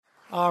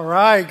All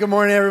right. Good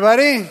morning,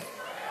 everybody.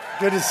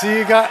 Good to see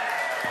you guys.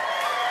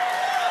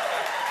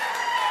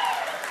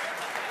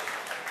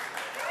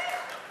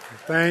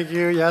 Thank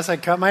you. Yes, I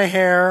cut my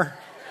hair.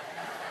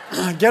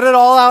 Get it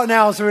all out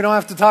now so we don't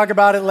have to talk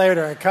about it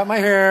later. I cut my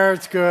hair.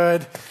 It's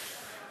good.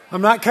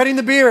 I'm not cutting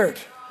the beard.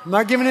 I'm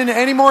not giving in to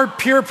any more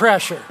peer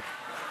pressure.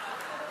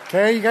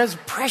 Okay? You guys are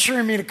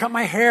pressuring me to cut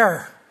my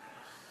hair.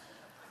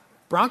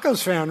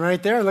 Broncos fan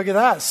right there. Look at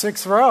that.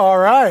 6th row. All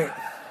right.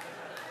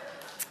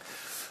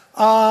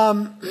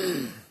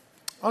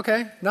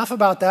 Okay, enough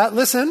about that.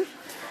 Listen,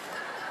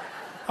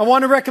 I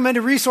want to recommend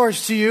a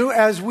resource to you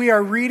as we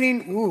are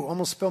reading,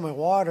 almost spilled my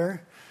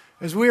water.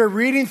 As we are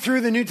reading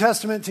through the New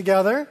Testament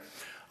together,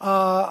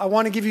 I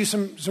want to give you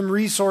some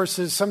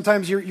resources.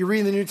 Sometimes you're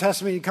reading the New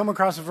Testament, you come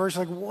across a verse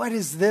like, what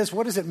is this?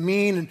 What does it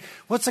mean? And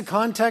what's the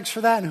context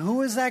for that? And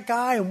who is that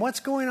guy? And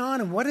what's going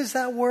on? And what is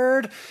that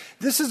word?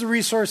 This is a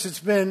resource that's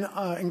been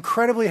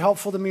incredibly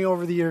helpful to me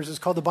over the years. It's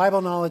called the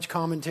Bible Knowledge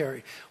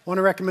Commentary. I want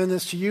to recommend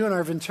this to you and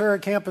our Ventura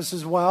campus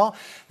as well.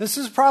 This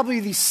is probably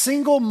the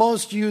single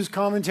most used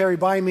commentary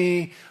by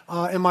me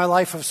in my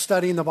life of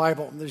studying the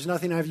Bible. There's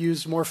nothing I've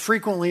used more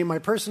frequently in my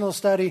personal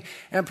study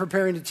and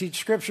preparing to teach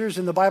scriptures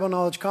in the Bible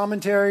Knowledge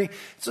Commentary.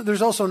 So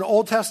there's also an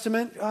Old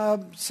Testament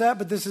set,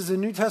 but this is a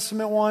New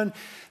Testament one.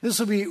 This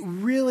will be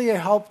really a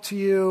help to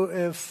you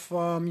if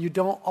you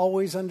don't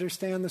always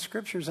understand the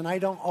scriptures, and I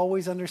don't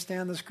always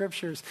understand the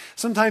scriptures.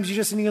 Sometimes you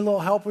just need a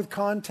little help with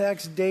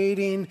context,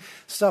 dating,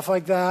 stuff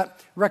like that.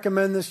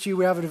 Recommend this to you.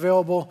 We have it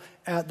available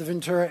at the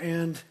Ventura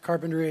and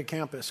Carpinteria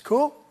campus.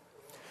 Cool?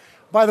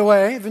 By the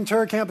way,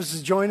 Ventura campus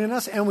is joining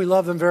us, and we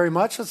love them very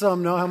much. Let's let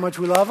them know how much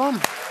we love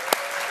them.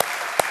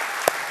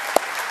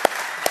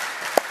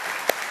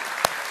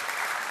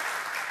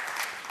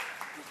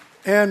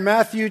 And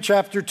Matthew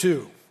chapter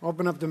 2.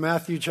 Open up to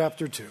Matthew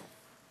chapter 2.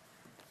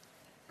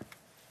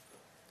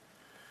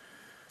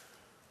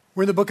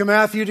 We're in the book of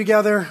Matthew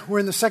together. We're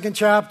in the 2nd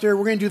chapter.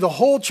 We're going to do the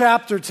whole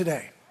chapter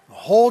today. The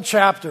whole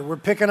chapter. We're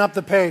picking up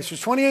the pace. There's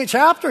 28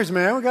 chapters,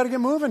 man. We've got to get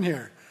moving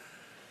here.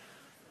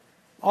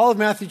 All of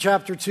Matthew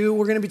chapter 2,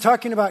 we're going to be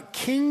talking about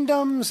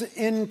kingdoms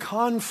in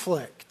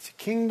conflict.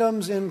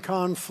 Kingdoms in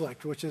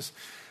conflict, which is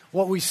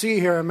what we see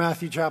here in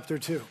Matthew chapter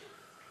 2.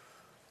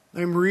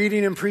 I'm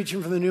reading and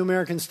preaching from the New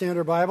American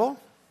Standard Bible.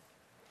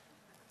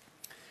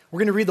 We're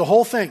going to read the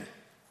whole thing.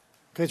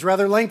 Okay, it's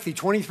rather lengthy,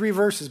 23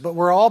 verses, but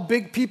we're all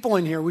big people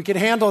in here. We can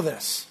handle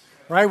this,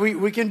 right?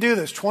 We can do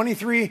this.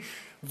 23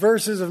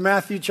 verses of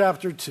Matthew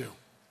chapter 2.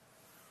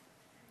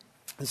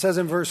 It says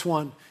in verse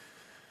 1,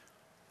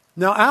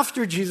 "Now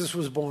after Jesus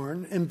was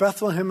born in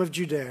Bethlehem of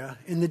Judea,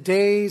 in the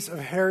days of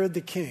Herod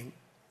the king,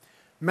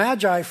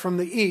 Magi from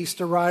the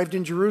east arrived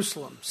in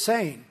Jerusalem,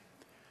 saying,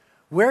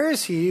 'Where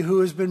is he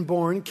who has been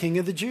born King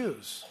of the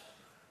Jews?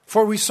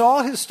 For we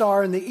saw his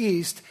star in the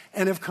east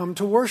and have come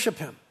to worship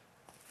him.'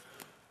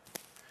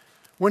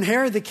 When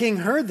Herod the king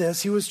heard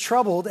this, he was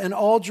troubled, and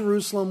all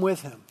Jerusalem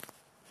with him.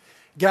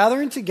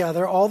 Gathering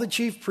together all the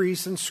chief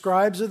priests and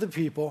scribes of the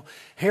people,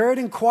 Herod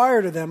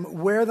inquired of them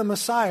where the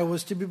Messiah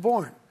was to be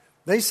born.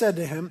 They said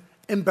to him,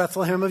 'In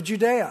Bethlehem of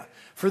Judea,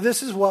 for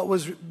this is what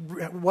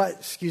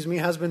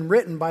has been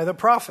written by the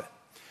prophet.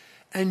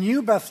 And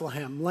you,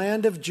 Bethlehem,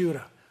 land of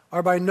Judah,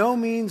 are by no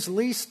means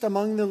least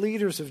among the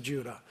leaders of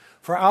Judah,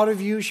 for out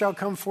of you shall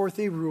come forth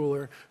a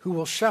ruler who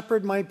will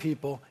shepherd my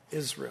people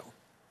Israel.'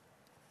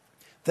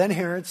 Then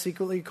Herod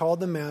secretly called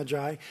the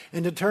Magi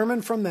and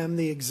determined from them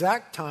the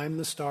exact time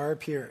the star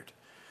appeared.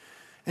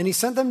 And he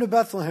sent them to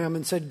Bethlehem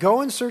and said,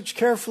 'Go and search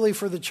carefully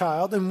for the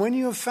child, and when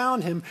you have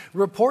found him,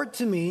 report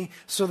to me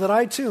so that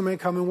I too may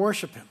come and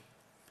worship him.'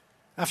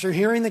 After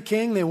hearing the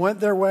king, they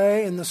went their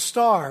way, and the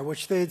star,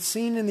 which they had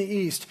seen in the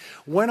east,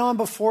 went on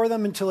before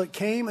them until it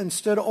came and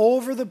stood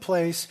over the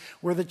place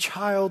where the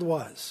child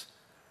was.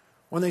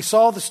 When they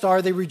saw the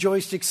star, they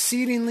rejoiced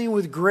exceedingly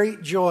with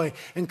great joy.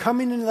 And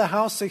coming into the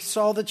house, they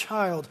saw the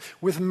child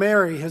with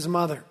Mary, his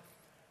mother.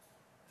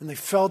 And they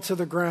fell to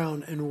the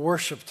ground and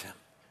worshipped him.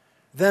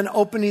 Then,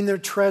 opening their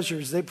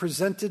treasures, they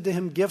presented to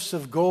him gifts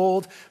of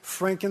gold,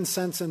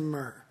 frankincense, and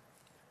myrrh.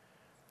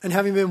 And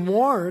having been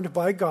warned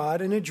by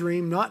God in a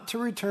dream not to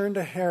return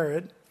to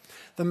Herod,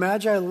 the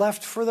Magi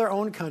left for their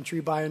own country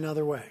by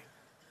another way.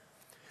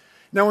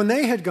 Now when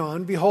they had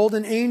gone, behold,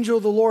 an angel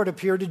of the Lord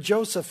appeared to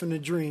Joseph in a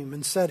dream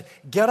and said,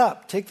 'Get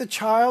up, take the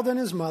child and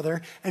his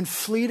mother, and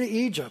flee to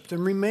Egypt,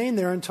 and remain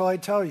there until I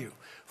tell you.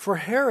 For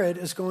Herod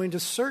is going to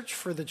search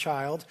for the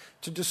child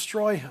to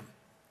destroy him.'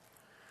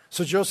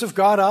 So Joseph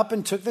got up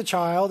and took the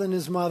child and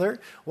his mother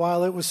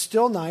while it was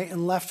still night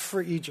and left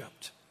for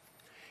Egypt.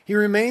 He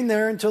remained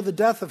there until the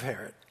death of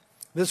Herod.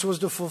 This was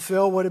to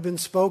fulfill what had been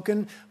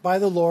spoken by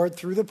the Lord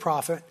through the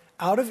prophet,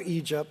 'Out of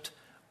Egypt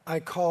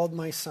I called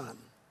my son.'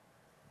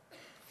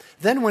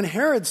 Then when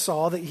Herod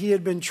saw that he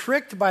had been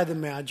tricked by the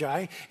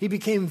Magi, he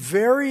became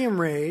very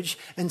enraged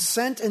and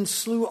sent and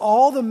slew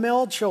all the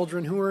male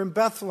children who were in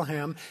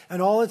Bethlehem and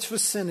all its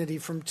vicinity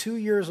from 2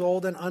 years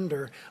old and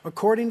under,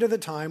 according to the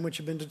time which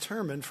had been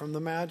determined from the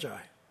Magi.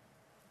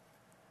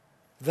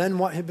 Then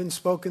what had been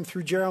spoken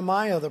through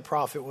Jeremiah the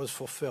prophet was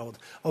fulfilled.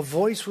 A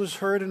voice was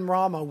heard in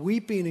Ramah,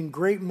 weeping in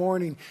great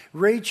mourning,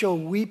 Rachel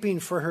weeping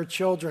for her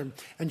children,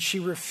 and she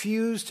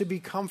refused to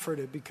be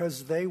comforted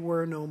because they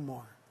were no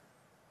more.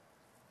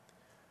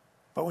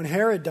 But when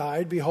Herod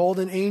died, behold,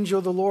 an angel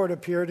of the Lord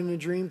appeared in a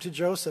dream to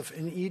Joseph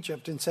in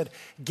Egypt and said,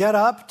 "Get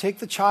up, take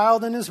the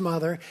child and his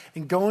mother,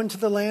 and go into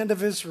the land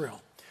of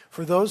Israel,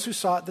 for those who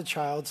sought the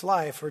child's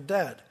life are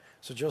dead."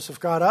 So Joseph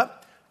got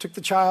up, took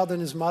the child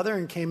and his mother,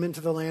 and came into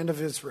the land of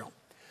Israel.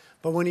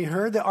 But when he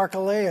heard that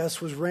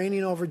Archelaus was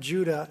reigning over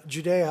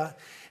Judea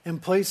in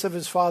place of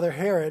his father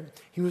Herod,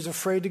 he was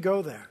afraid to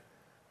go there.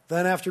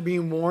 Then, after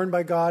being warned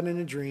by God in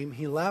a dream,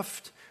 he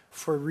left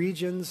for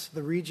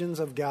the regions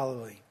of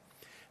Galilee,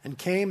 and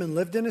came and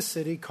lived in a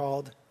city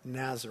called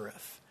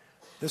Nazareth.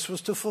 This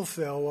was to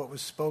fulfill what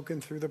was spoken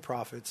through the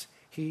prophets: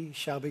 "He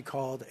shall be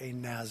called a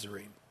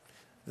Nazarene."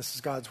 This is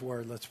God's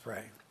word. Let's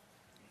pray.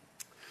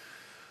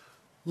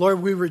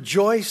 Lord, we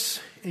rejoice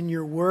in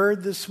your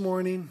word this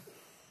morning.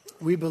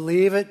 We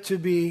believe it to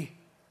be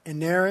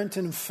inerrant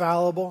and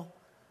infallible,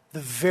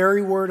 the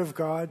very word of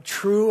God,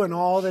 true in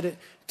all that it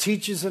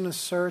teaches and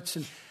asserts.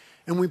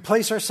 And we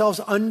place ourselves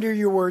under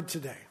your word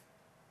today.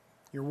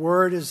 Your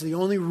word is the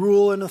only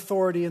rule and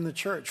authority in the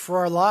church for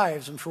our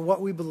lives and for what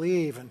we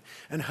believe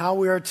and how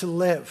we are to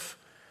live.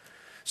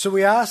 So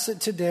we ask that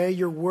today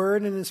your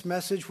word and its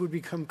message would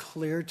become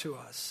clear to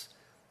us.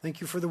 Thank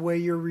you for the way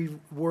your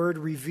word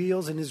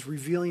reveals and is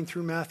revealing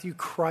through Matthew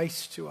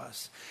Christ to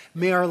us.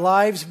 May our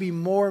lives be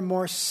more and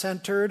more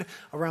centered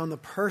around the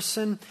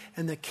person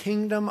and the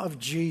kingdom of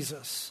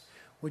Jesus.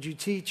 Would you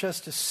teach us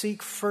to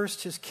seek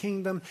first his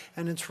kingdom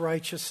and its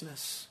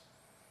righteousness?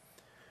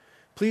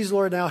 Please,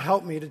 Lord, now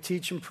help me to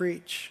teach and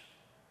preach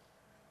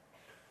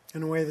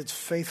in a way that's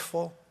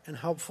faithful and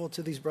helpful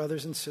to these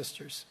brothers and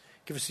sisters.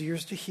 Give us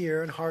ears to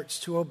hear and hearts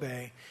to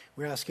obey.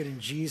 We ask it in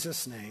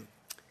Jesus' name.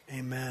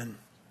 Amen.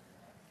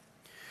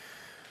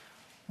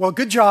 Well,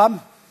 good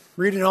job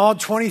reading all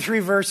 23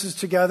 verses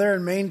together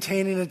and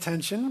maintaining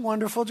attention.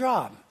 Wonderful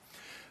job.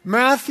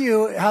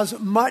 Matthew has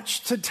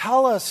much to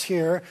tell us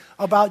here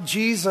about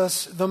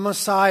Jesus, the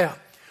Messiah.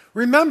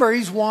 Remember,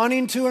 he's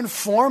wanting to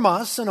inform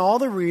us and all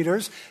the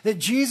readers that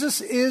Jesus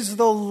is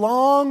the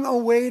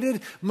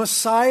long-awaited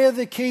Messiah,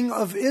 the King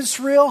of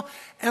Israel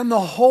and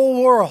the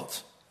whole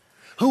world,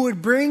 who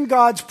would bring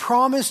God's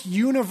promised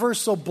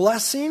universal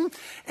blessing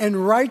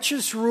and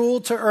righteous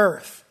rule to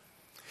earth.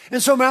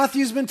 And so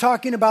Matthew's been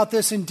talking about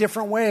this in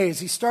different ways.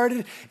 He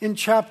started in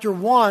chapter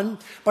 1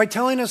 by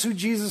telling us who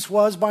Jesus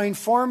was, by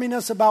informing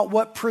us about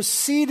what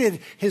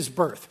preceded his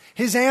birth,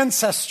 his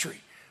ancestry,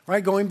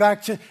 right? Going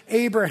back to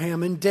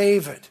Abraham and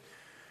David.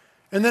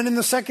 And then in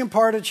the second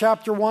part of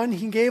chapter 1,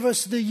 he gave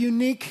us the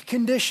unique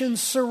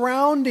conditions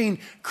surrounding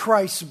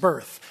Christ's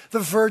birth, the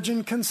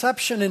virgin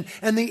conception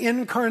and the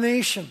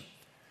incarnation.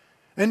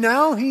 And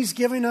now he's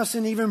giving us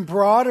an even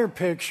broader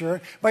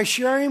picture by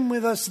sharing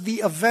with us the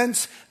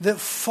events that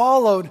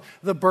followed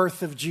the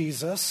birth of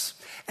Jesus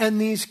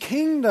and these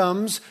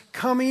kingdoms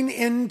coming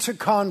into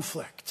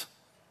conflict.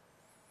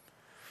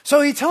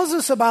 So he tells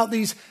us about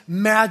these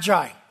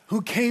magi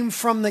who came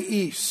from the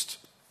east,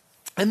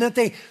 and that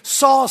they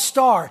saw a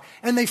star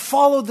and they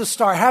followed the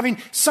star, having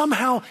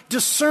somehow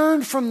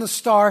discerned from the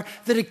star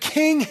that a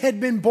king had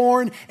been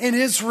born in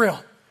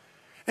Israel.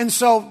 And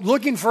so,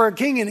 looking for a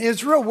king in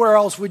Israel, where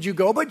else would you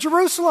go but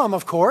Jerusalem,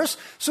 of course?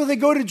 So they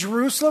go to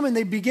Jerusalem and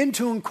they begin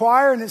to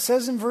inquire, and it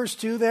says in verse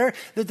 2 there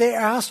that they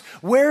asked,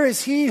 "Where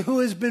is he who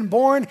has been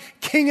born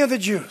King of the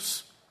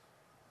Jews?"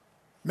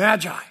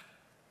 Magi,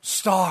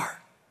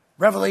 star,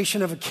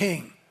 revelation of a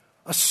king,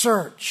 a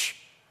search.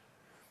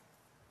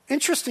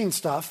 Interesting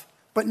stuff,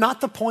 but not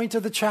the point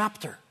of the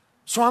chapter.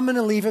 So I'm going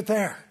to leave it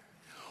there.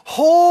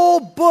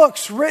 Whole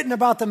books written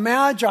about the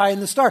Magi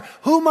and the star.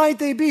 Who might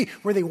they be?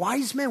 Were they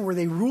wise men? Were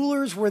they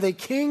rulers? Were they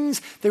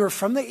kings? They were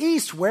from the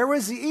east. Where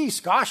was the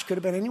east? Gosh, could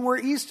have been anywhere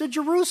east of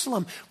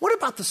Jerusalem. What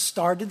about the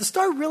star? Did the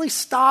star really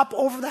stop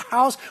over the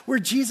house where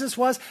Jesus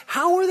was?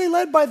 How were they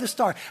led by the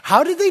star?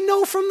 How did they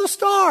know from the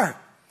star?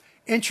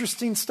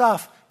 Interesting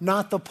stuff,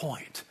 not the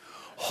point.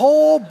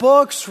 Whole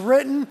books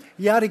written,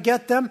 you ought to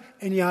get them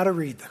and you ought to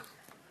read them.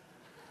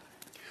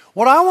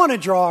 What I want to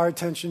draw our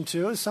attention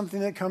to is something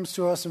that comes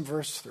to us in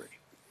verse 3.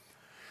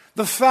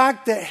 The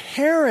fact that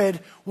Herod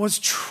was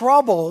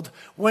troubled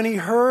when he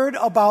heard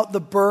about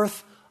the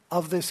birth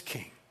of this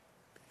king.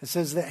 It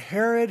says that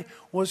Herod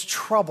was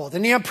troubled,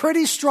 and he had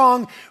pretty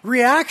strong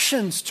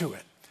reactions to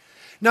it.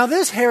 Now,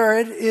 this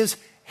Herod is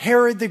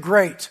Herod the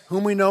Great,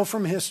 whom we know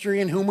from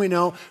history and whom we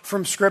know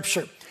from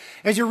Scripture.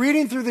 As you're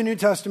reading through the New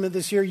Testament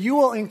this year, you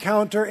will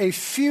encounter a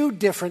few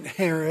different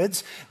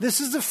Herods. This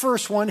is the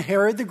first one,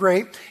 Herod the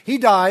Great. He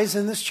dies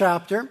in this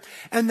chapter,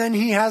 and then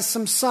he has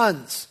some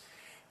sons.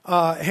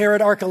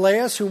 Herod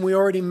Archelaus, whom we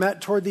already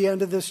met toward the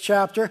end of this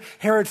chapter.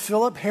 Herod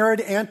Philip,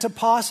 Herod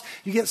Antipas.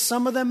 You get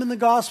some of them in the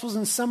Gospels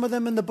and some of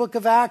them in the book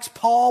of Acts.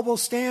 Paul will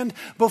stand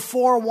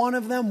before one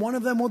of them. One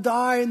of them will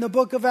die in the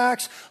book of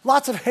Acts.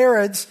 Lots of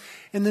Herods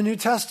in the New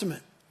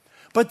Testament.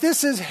 But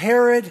this is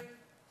Herod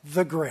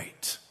the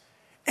Great.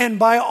 And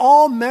by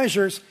all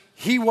measures,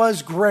 he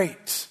was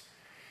great.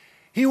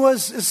 He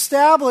was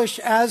established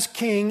as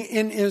king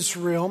in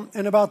Israel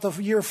in about the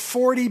year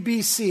 40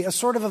 BC, a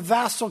sort of a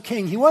vassal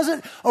king. He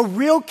wasn't a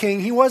real king.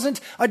 He wasn't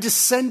a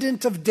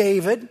descendant of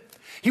David.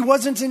 He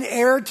wasn't an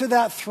heir to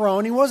that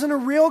throne. He wasn't a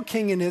real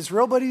king in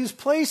Israel, but he was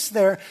placed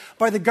there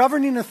by the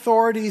governing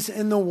authorities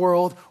in the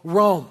world,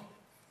 Rome.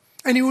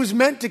 And he was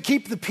meant to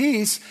keep the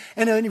peace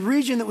in a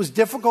region that was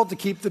difficult to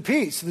keep the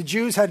peace. The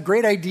Jews had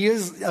great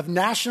ideas of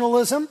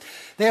nationalism.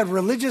 They had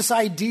religious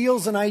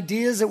ideals and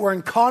ideas that were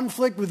in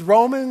conflict with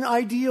Roman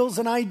ideals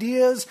and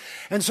ideas.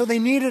 And so they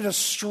needed a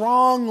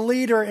strong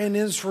leader in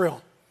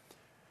Israel.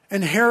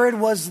 And Herod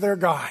was their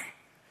guy.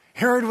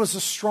 Herod was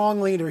a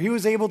strong leader. He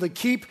was able to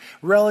keep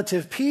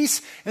relative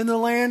peace in the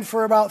land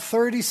for about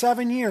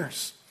 37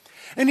 years.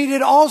 And he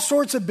did all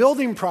sorts of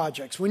building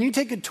projects. When you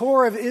take a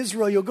tour of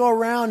Israel, you'll go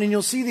around and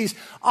you'll see these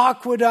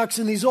aqueducts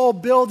and these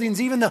old buildings,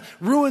 even the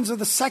ruins of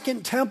the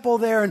second temple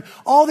there, and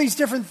all these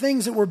different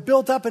things that were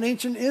built up in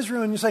ancient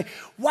Israel. And you say,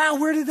 wow,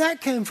 where did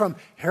that come from?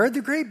 Herod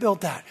the Great built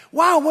that.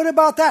 Wow, what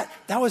about that?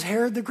 That was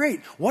Herod the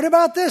Great. What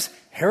about this?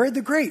 Herod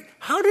the Great.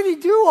 How did he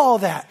do all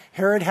that?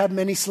 Herod had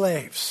many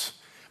slaves.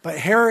 But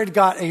Herod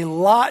got a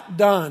lot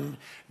done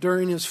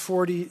during his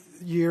 40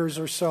 years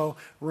or so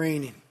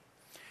reigning.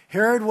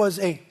 Herod was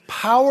a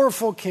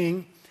powerful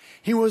king.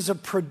 He was a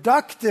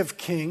productive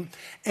king.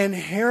 And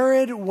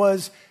Herod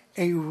was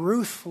a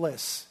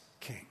ruthless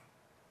king.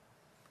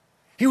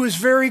 He was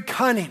very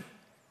cunning.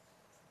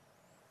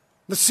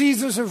 The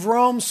Caesars of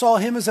Rome saw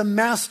him as a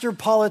master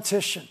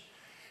politician.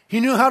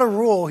 He knew how to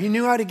rule. He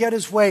knew how to get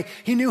his way.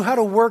 He knew how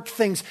to work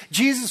things.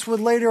 Jesus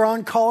would later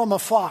on call him a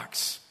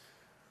fox.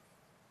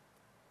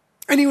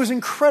 And he was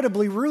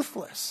incredibly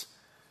ruthless.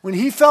 When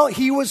he felt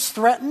he was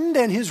threatened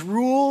and his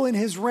rule and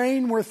his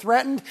reign were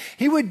threatened,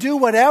 he would do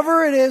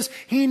whatever it is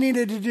he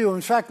needed to do.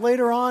 In fact,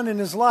 later on in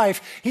his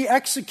life, he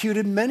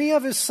executed many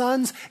of his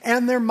sons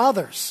and their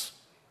mothers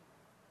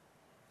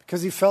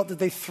because he felt that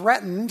they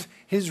threatened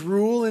his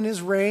rule and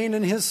his reign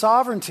and his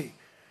sovereignty.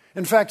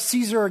 In fact,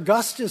 Caesar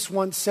Augustus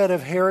once said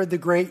of Herod the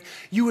Great,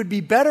 "You would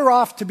be better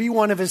off to be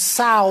one of his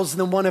sows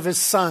than one of his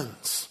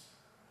sons."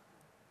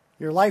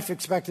 Your life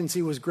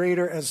expectancy was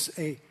greater as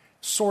a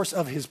source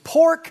of his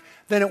pork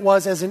than it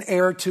was as an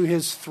heir to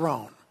his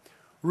throne.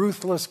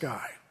 Ruthless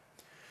guy.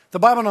 The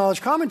Bible Knowledge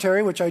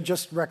Commentary, which I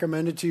just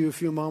recommended to you a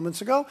few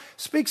moments ago,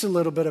 speaks a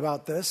little bit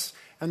about this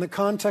and the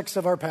context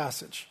of our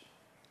passage.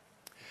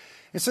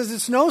 It says,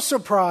 it's no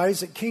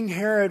surprise that King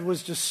Herod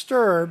was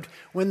disturbed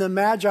when the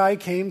Magi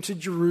came to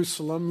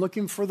Jerusalem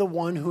looking for the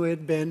one who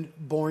had been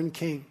born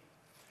king.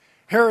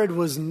 Herod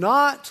was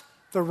not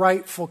the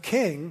rightful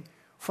king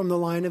from the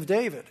line of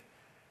David.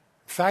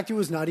 In fact, he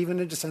was not even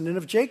a descendant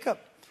of Jacob,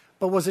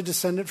 but was a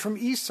descendant from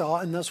Esau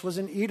and thus was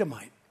an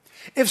Edomite.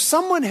 If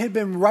someone had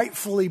been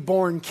rightfully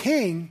born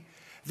king,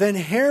 then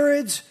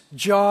Herod's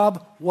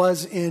job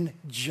was in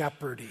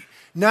jeopardy.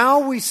 Now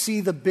we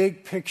see the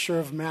big picture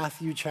of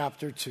Matthew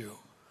chapter 2.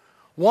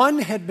 One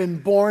had been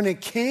born a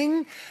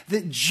king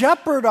that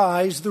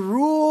jeopardized the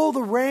rule,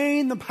 the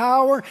reign, the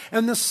power,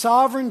 and the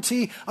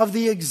sovereignty of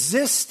the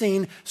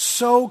existing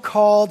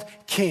so-called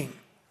king.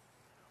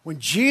 When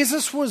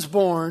Jesus was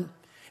born,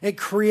 it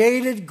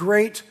created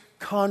great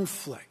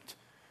conflict.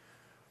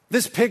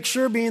 This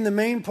picture, being the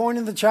main point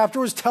of the chapter,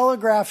 was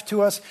telegraphed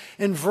to us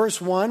in verse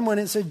 1 when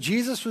it said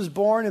Jesus was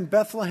born in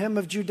Bethlehem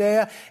of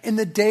Judea in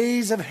the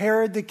days of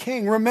Herod the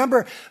king.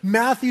 Remember,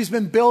 Matthew's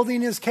been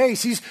building his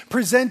case. He's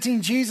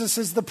presenting Jesus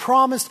as the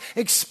promised,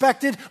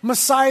 expected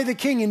Messiah the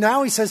king. And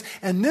now he says,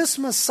 and this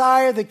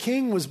Messiah the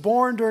king was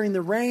born during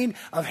the reign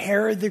of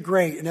Herod the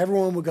Great. And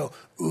everyone would go,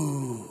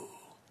 ooh.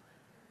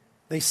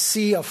 They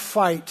see a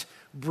fight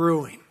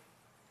brewing.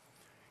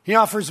 He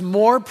offers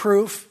more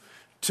proof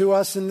to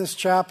us in this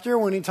chapter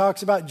when he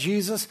talks about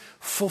Jesus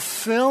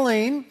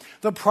fulfilling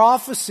the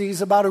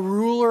prophecies about a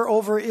ruler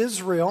over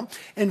Israel.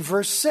 In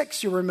verse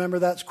 6, you remember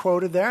that's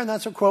quoted there, and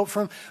that's a quote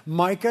from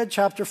Micah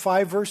chapter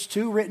 5, verse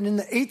 2, written in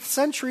the 8th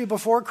century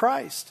before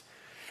Christ.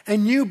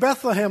 And you,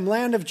 Bethlehem,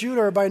 land of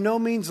Judah, are by no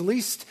means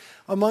least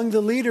among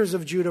the leaders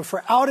of Judah,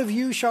 for out of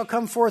you shall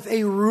come forth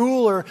a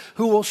ruler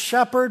who will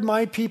shepherd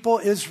my people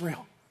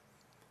Israel.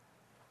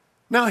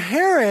 Now,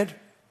 Herod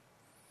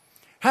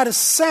had a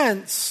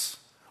sense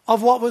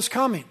of what was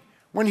coming.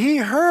 When he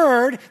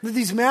heard that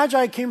these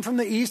magi came from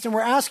the east and were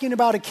asking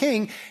about a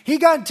king, he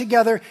got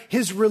together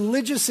his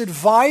religious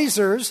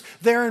advisors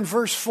there in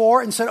verse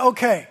 4 and said,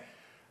 okay,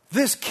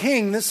 this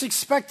king, this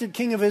expected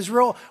king of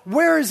Israel,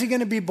 where is he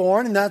going to be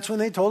born? And that's when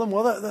they told him,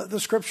 well, the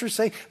scriptures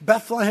say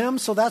Bethlehem,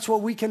 so that's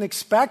what we can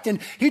expect. And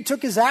he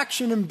took his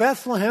action in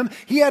Bethlehem.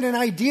 He had an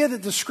idea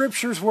that the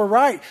scriptures were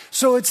right.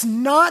 So it's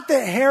not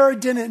that Herod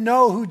didn't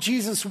know who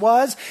Jesus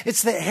was.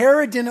 It's that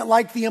Herod didn't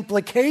like the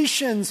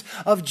implications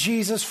of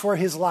Jesus for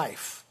his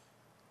life.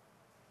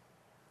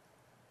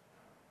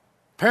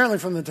 Apparently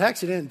from the text,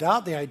 he didn't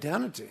doubt the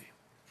identity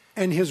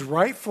and his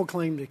rightful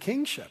claim to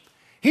kingship.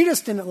 He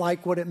just didn't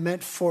like what it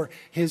meant for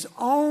his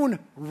own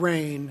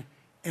reign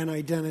and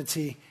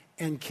identity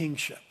and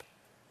kingship.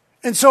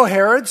 And so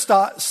Herod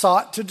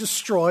sought to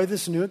destroy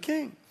this new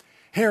king.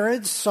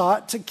 Herod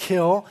sought to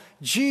kill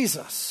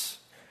Jesus.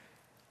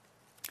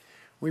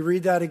 We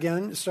read that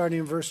again, starting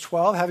in verse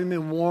 12. Having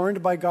been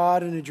warned by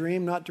God in a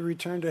dream not to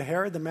return to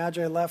Herod, the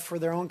Magi left for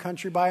their own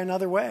country by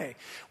another way.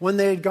 When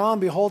they had gone,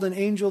 behold, an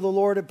angel of the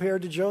Lord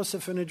appeared to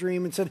Joseph in a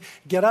dream and said,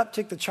 "Get up,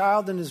 take the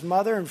child and his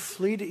mother, and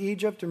flee to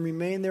Egypt and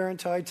remain there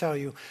until I tell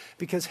you,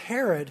 because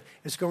Herod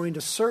is going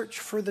to search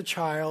for the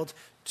child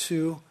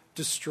to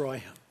destroy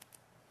him."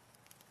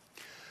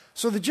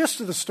 So the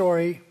gist of the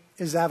story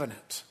is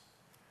evident.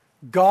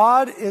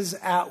 God is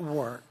at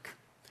work.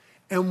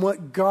 And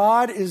what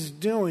God is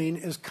doing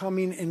is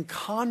coming in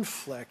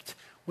conflict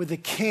with the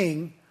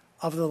king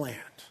of the land.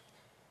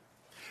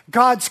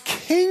 God's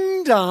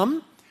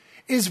kingdom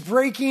is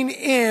breaking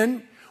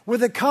in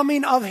with the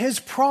coming of his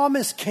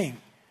promised king.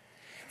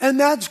 And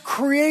that's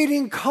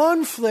creating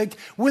conflict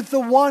with the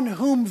one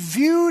who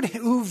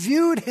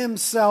viewed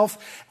himself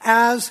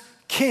as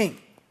king.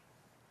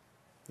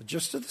 The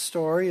gist of the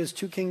story is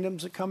two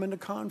kingdoms that come into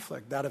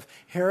conflict, that of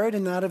Herod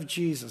and that of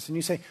Jesus. And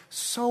you say,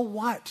 so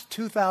what,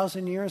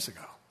 2,000 years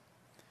ago?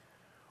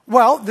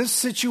 Well, this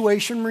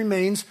situation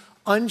remains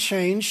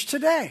unchanged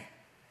today.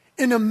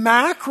 In a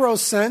macro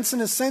sense,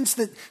 in a sense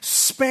that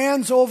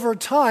spans over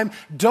time,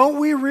 don't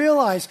we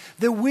realize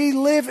that we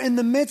live in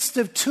the midst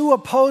of two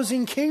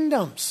opposing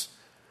kingdoms?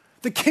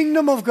 The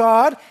kingdom of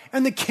God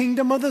and the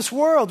kingdom of this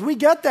world. We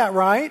get that,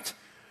 right?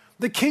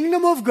 The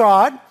kingdom of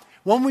God,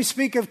 when we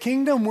speak of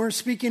kingdom, we're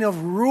speaking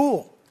of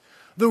rule.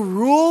 The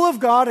rule of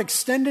God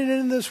extended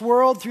into this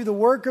world through the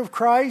work of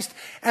Christ,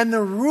 and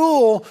the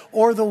rule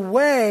or the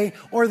way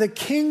or the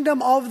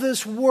kingdom of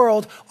this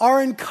world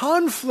are in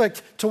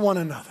conflict to one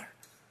another.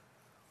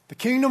 The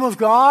kingdom of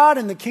God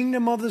and the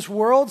kingdom of this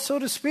world, so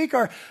to speak,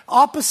 are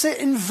opposite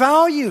in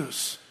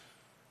values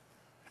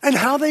and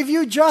how they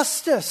view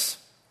justice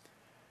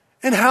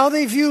and how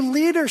they view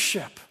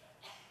leadership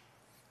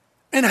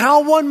and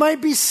how one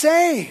might be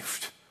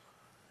saved.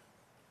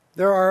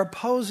 There are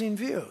opposing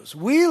views.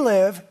 We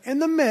live in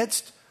the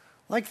midst,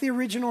 like the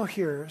original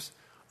hearers,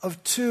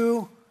 of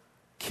two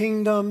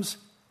kingdoms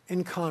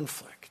in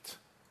conflict.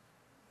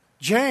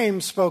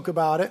 James spoke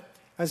about it,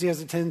 as he has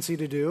a tendency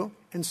to do,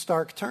 in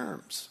stark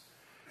terms.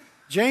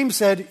 James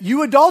said,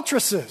 "You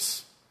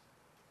adulteresses,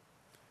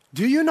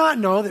 do you not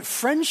know that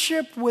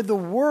friendship with the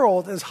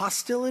world is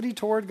hostility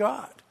toward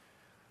God?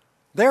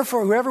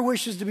 Therefore, whoever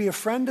wishes to be a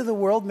friend of the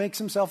world makes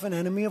himself an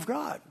enemy of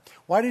God."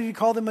 Why did he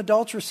call them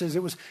adulteresses?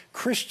 It was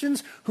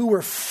Christians who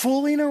were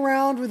fooling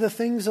around with the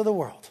things of the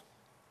world.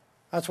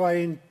 That's why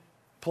he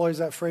employs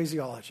that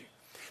phraseology.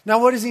 Now,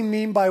 what does he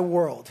mean by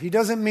world? He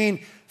doesn't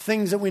mean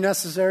things that we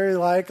necessarily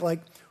like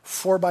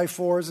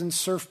 4x4s and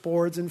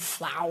surfboards and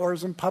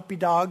flowers and puppy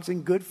dogs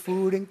and good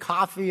food and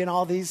coffee and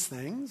all these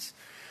things.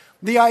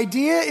 The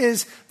idea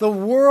is the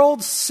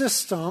world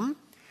system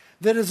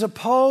that is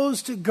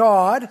opposed to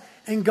God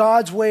and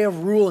God's way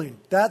of ruling.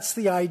 That's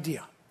the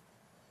idea.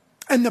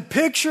 And the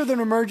picture that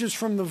emerges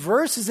from the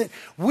verse is that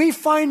we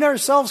find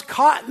ourselves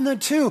caught in the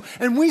two.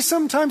 And we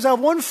sometimes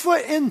have one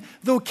foot in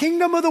the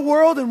kingdom of the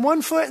world and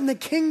one foot in the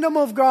kingdom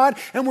of God.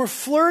 And we're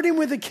flirting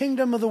with the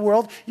kingdom of the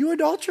world. You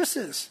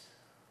adulteresses.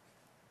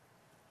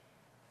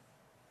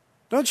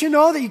 Don't you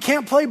know that you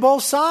can't play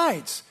both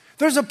sides?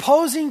 There's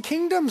opposing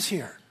kingdoms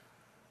here.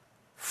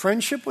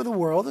 Friendship with the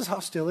world is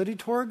hostility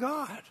toward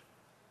God.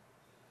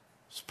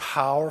 It's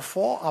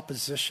powerful,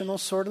 oppositional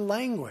sort of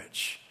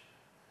language.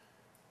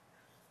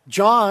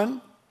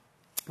 John,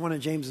 one of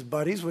James's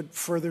buddies, would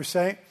further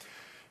say,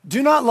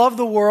 "Do not love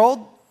the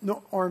world,"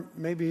 or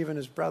maybe even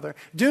his brother,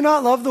 "do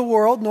not love the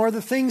world nor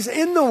the things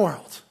in the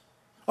world."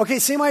 Okay,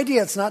 same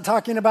idea. It's not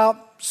talking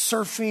about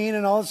surfing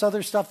and all this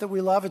other stuff that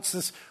we love. It's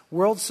this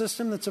world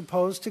system that's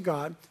opposed to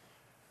God.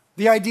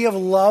 The idea of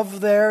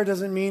love there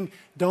doesn't mean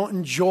don't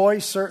enjoy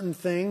certain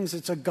things.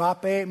 It's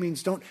agape. It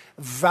means don't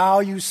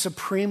value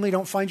supremely.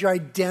 Don't find your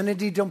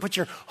identity. Don't put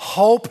your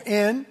hope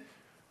in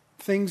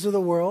things of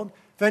the world.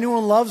 If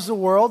anyone loves the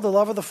world, the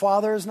love of the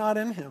Father is not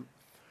in him.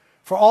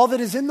 For all that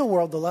is in the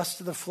world, the lust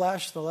of the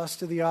flesh, the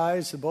lust of the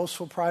eyes, the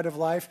boastful pride of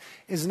life,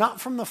 is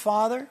not from the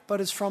Father, but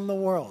is from the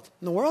world.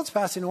 And the world's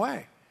passing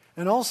away,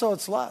 and also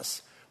its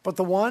lusts. But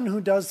the one who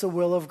does the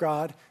will of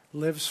God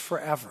lives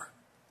forever.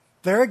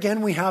 There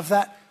again, we have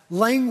that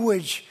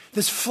language,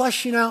 this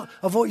fleshing out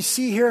of what you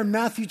see here in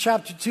Matthew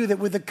chapter 2, that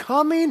with the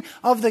coming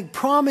of the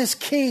promised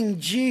King,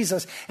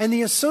 Jesus, and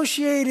the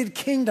associated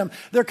kingdom,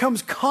 there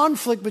comes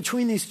conflict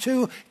between these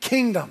two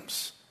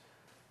kingdoms.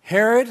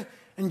 Herod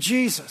and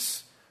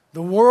Jesus,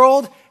 the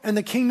world and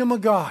the kingdom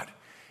of God.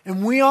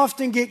 And we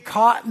often get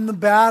caught in the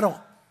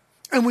battle.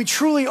 And we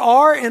truly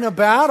are in a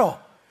battle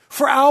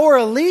for our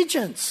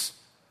allegiance,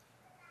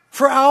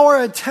 for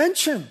our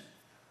attention,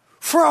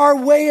 for our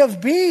way of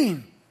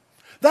being.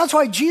 That's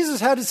why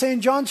Jesus had to say in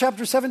John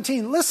chapter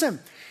 17, listen,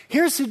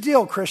 here's the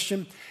deal,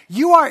 Christian.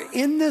 You are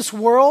in this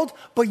world,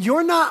 but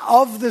you're not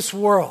of this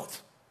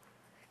world.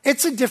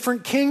 It's a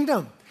different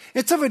kingdom.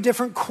 It's of a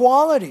different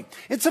quality.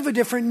 It's of a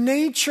different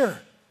nature.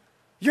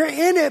 You're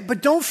in it,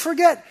 but don't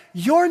forget,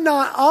 you're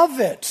not of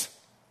it.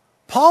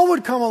 Paul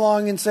would come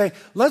along and say,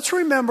 let's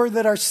remember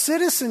that our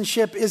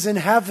citizenship is in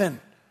heaven,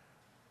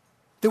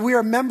 that we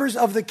are members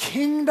of the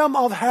kingdom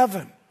of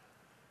heaven.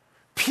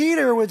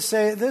 Peter would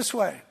say it this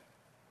way: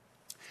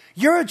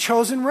 you're a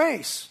chosen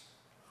race,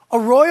 a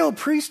royal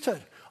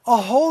priesthood, a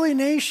holy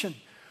nation,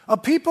 a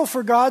people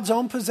for God's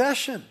own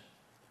possession,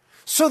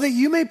 so that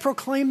you may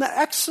proclaim the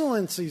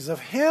excellencies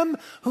of him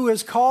who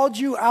has called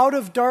you out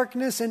of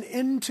darkness and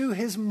into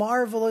his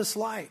marvelous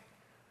light.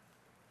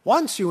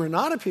 Once you were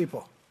not a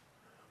people,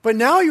 but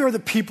now you are the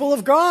people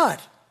of God.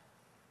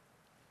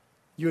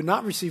 You had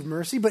not received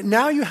mercy, but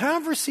now you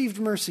have received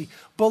mercy.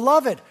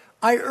 Beloved,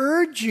 I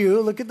urge you,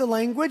 look at the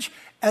language,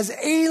 as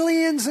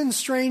aliens and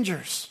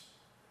strangers,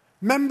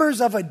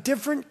 members of a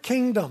different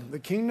kingdom, the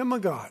kingdom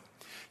of God,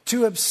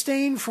 to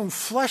abstain from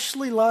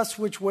fleshly lusts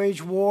which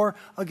wage war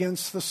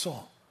against the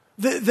soul.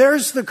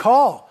 There's the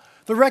call.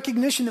 The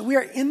recognition that we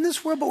are in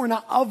this world, but we're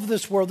not of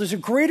this world. There's a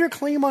greater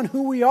claim on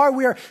who we are.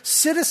 We are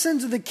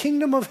citizens of the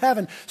kingdom of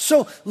heaven.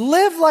 So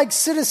live like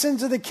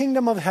citizens of the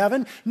kingdom of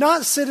heaven,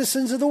 not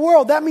citizens of the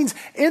world. That means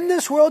in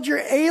this world, you're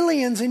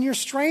aliens and you're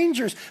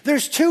strangers.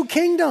 There's two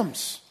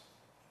kingdoms,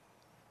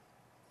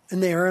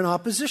 and they are in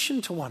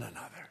opposition to one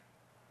another.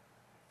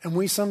 And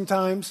we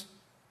sometimes,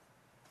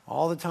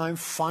 all the time,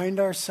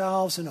 find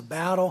ourselves in a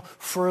battle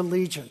for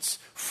allegiance,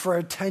 for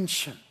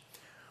attention.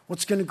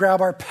 What's going to grab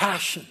our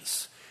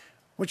passions?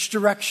 Which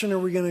direction are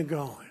we going to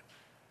go in?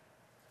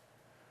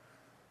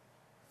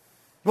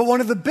 But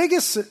one of the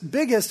biggest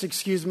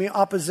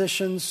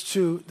oppositions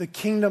to the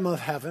kingdom of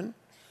heaven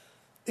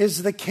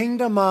is the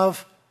kingdom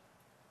of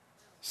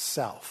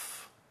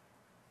self.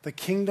 The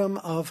kingdom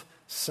of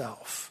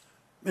self.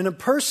 In a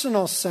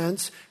personal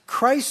sense,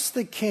 Christ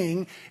the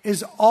King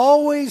is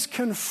always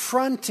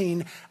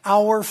confronting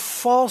our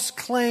false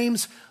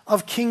claims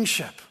of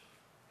kingship.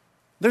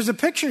 There's a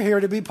picture here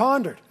to be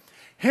pondered.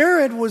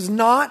 Herod was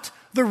not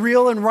the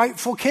real and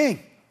rightful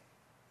king.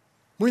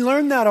 We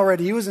learned that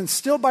already. He was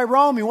instilled by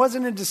Rome. He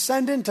wasn't a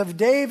descendant of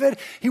David.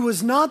 He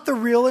was not the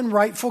real and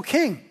rightful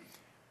king.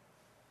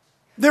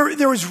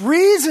 There was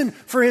reason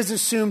for his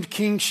assumed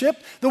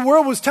kingship. The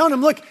world was telling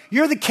him, look,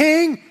 you're the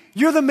king.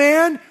 You're the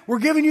man. We're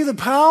giving you the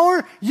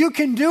power. You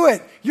can do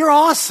it. You're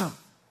awesome.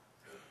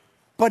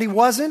 But he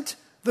wasn't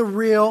the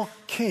real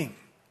king.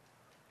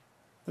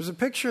 There's a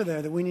picture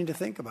there that we need to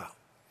think about.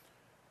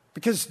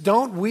 Because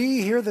don't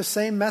we hear the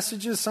same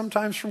messages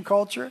sometimes from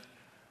culture?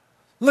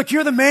 Look,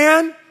 you're the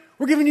man.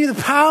 We're giving you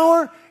the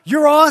power.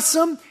 You're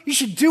awesome. You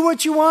should do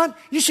what you want.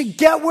 You should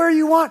get where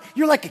you want.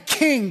 You're like a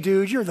king,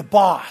 dude. You're the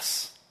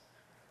boss.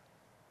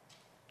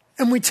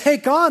 And we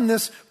take on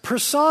this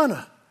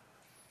persona.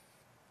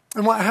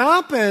 And what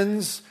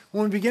happens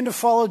when we begin to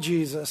follow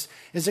Jesus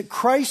is that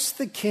Christ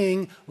the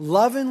King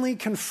lovingly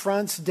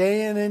confronts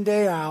day in and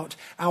day out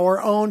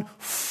our own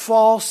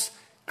false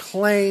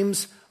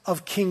claims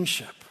of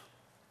kingship.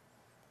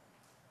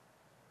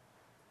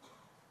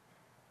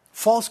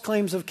 False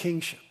claims of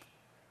kingship.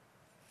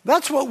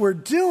 That's what we're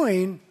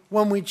doing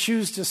when we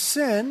choose to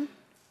sin.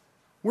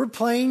 We're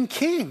playing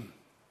king.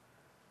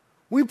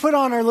 We put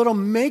on our little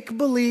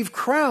make-believe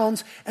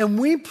crowns and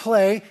we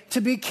play to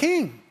be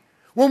king.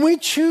 When we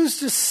choose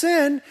to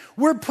sin,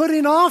 we're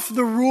putting off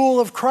the rule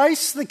of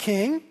Christ the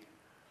King.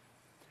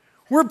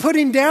 We're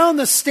putting down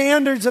the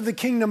standards of the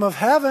kingdom of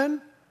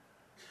heaven.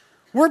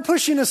 We're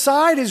pushing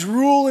aside his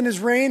rule and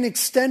his reign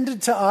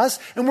extended to us,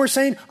 and we're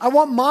saying, I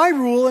want my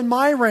rule and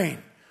my reign.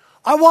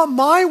 I want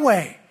my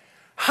way.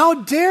 How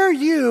dare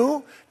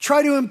you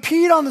try to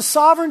impede on the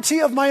sovereignty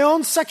of my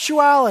own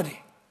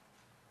sexuality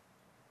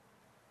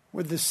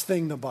with this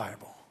thing, the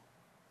Bible?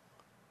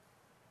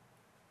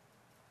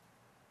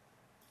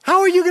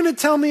 How are you going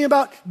to tell me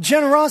about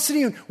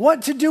generosity and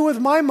what to do with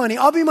my money?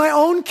 I'll be my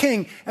own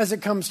king as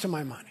it comes to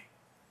my money.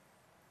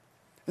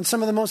 In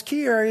some of the most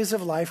key areas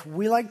of life,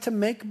 we like to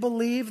make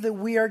believe that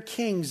we are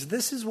kings.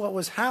 This is what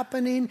was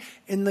happening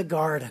in the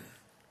garden.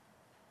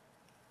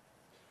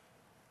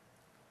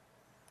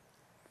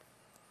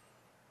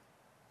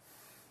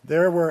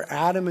 There were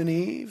Adam and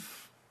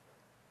Eve,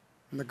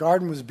 and the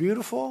garden was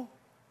beautiful,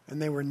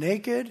 and they were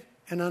naked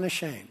and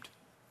unashamed.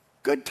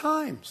 Good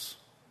times.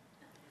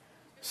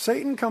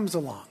 Satan comes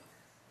along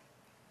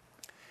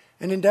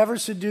and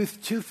endeavors to do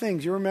two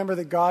things. You remember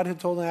that God had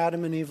told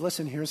Adam and Eve,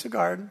 listen, here's the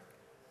garden.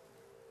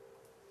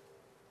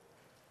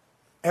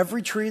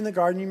 Every tree in the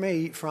garden you may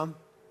eat from,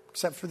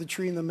 except for the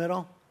tree in the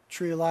middle,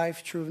 tree of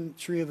life,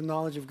 tree of the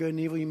knowledge of good and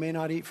evil, you may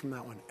not eat from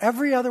that one.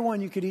 Every other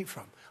one you could eat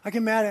from. I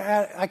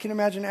can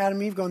imagine Adam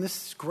and Eve going,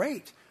 this is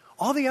great.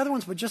 All the other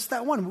ones, but just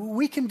that one.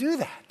 We can do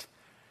that.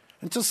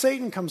 Until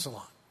Satan comes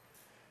along.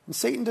 And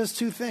Satan does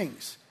two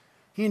things.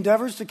 He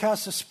endeavors to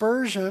cast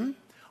aspersion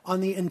on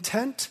the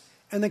intent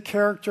and the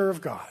character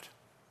of God.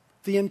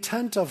 The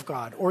intent of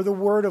God or the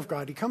word of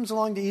God. He comes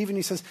along to Eve and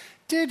he says,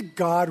 did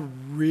God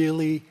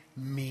really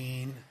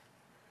mean?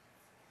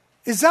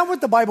 Is that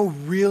what the Bible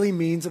really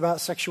means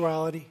about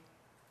sexuality?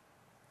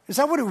 Is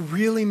that what it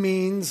really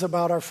means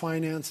about our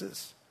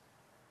finances?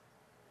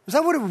 Is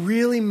that what it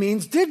really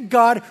means? Did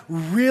God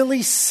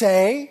really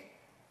say,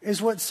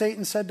 is what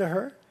Satan said to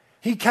her?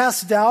 He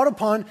casts doubt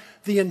upon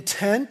the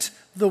intent,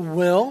 the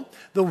will,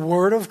 the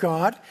word of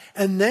God,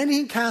 and then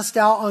he cast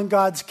doubt on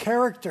God's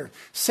character.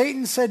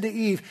 Satan said to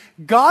Eve,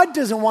 God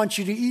doesn't want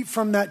you to eat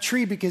from that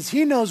tree because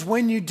he knows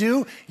when you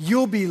do,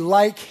 you'll be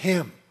like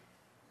him.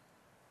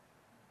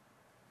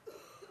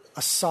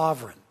 A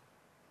sovereign,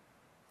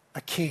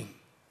 a king,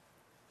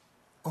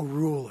 a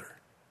ruler.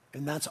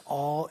 And that's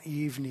all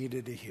Eve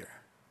needed to hear.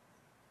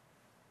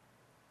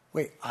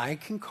 Wait, I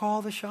can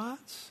call the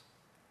shots?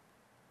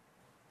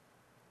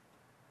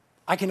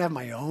 I can have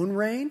my own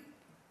reign,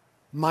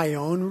 my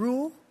own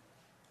rule.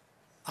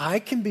 I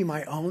can be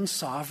my own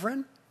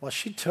sovereign. Well,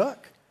 she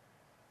took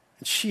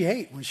and she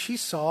ate. When she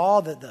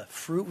saw that the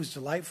fruit was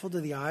delightful to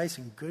the eyes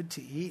and good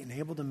to eat and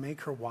able to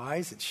make her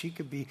wise, that she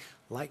could be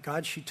like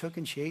God, she took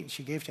and she ate and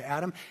she gave to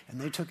Adam, and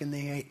they took and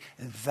they ate.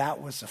 And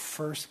that was the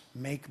first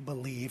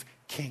make-believe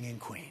king and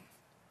queen.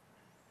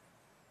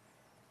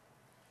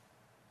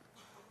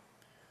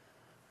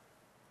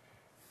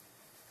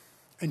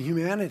 And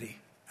humanity,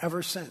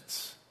 ever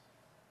since,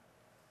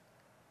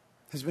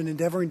 has been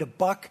endeavoring to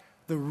buck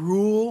the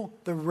rule,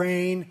 the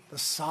reign, the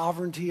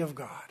sovereignty of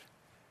God.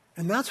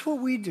 And that's what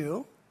we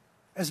do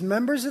as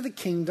members of the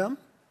kingdom.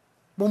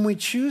 When we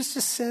choose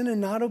to sin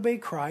and not obey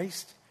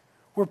Christ,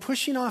 we're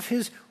pushing off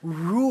his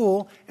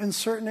rule in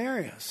certain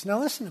areas. Now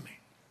listen to me.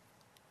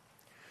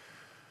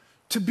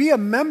 To be a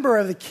member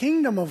of the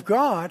kingdom of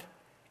God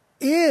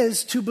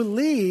is to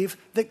believe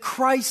that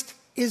Christ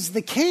is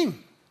the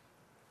king.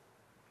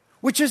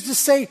 Which is to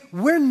say,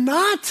 we're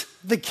not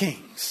the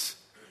kings.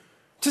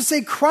 To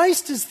say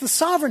Christ is the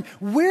sovereign,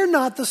 we're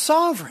not the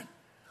sovereign.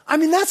 I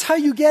mean, that's how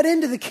you get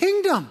into the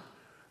kingdom.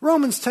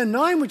 Romans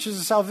 10:9, which is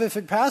a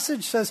salvific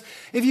passage, says,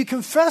 if you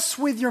confess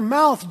with your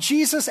mouth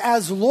Jesus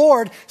as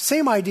Lord,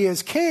 same idea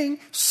as king,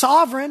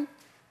 sovereign,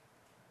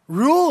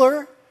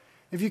 ruler.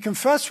 If you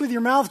confess with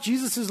your mouth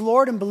Jesus is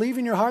Lord and believe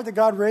in your heart that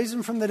God raised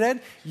him from the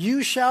dead,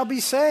 you shall be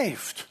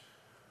saved.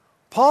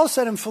 Paul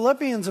said in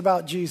Philippians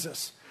about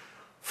Jesus,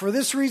 for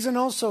this reason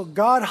also,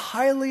 God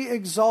highly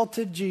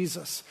exalted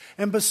Jesus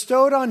and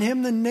bestowed on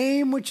him the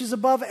name which is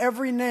above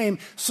every name,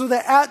 so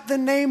that at the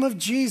name of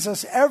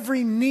Jesus,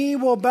 every knee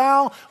will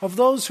bow of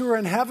those who are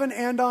in heaven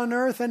and on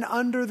earth and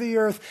under the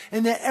earth,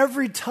 and that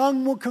every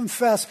tongue will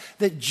confess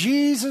that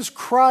Jesus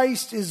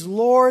Christ is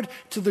Lord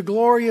to the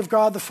glory of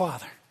God the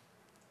Father.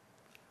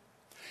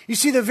 You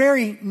see, the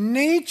very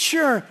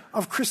nature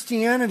of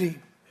Christianity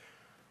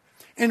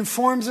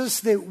informs us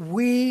that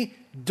we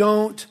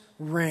don't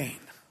reign.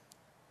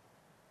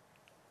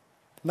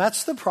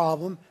 That's the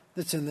problem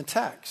that's in the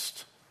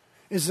text,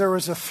 is there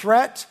was a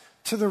threat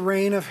to the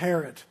reign of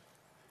Herod.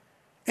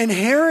 And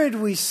Herod,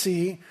 we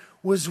see,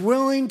 was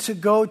willing to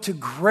go to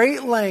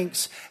great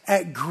lengths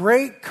at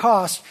great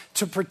cost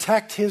to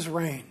protect his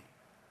reign.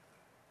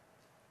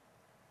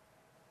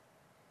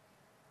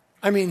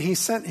 I mean, he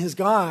sent his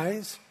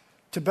guys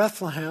to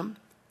Bethlehem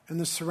and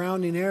the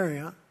surrounding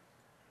area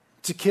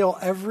to kill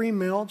every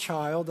male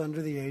child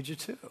under the age of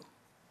 2.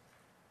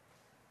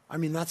 I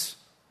mean, that's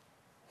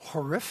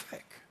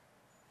horrific.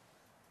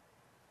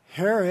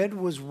 Herod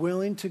was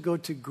willing to go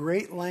to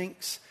great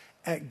lengths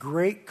at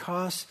great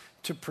cost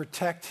to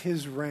protect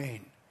his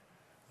reign.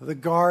 The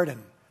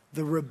garden,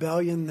 the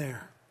rebellion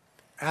there.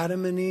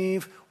 Adam and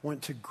Eve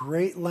went to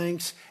great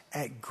lengths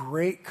at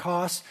great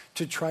cost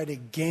to try to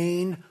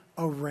gain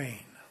a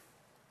reign.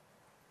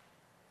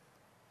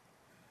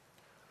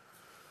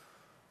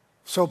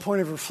 So a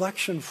point of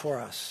reflection for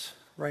us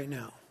right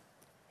now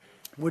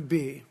would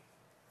be,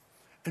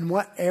 in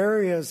what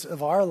areas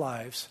of our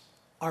lives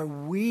are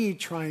we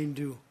trying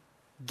to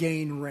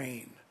gain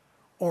reign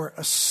or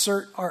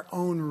assert our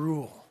own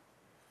rule,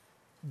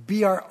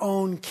 be our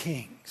own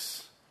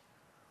kings?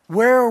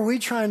 Where are we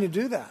trying to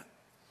do that?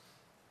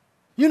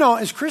 You know,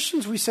 as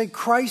Christians, we say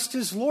Christ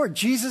is Lord.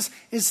 Jesus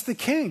is the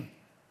king.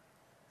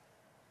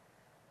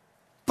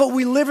 But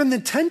we live in the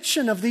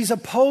tension of these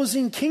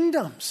opposing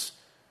kingdoms.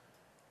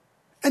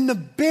 And the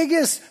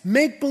biggest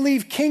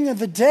make-believe king of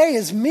the day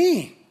is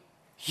me,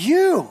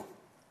 you,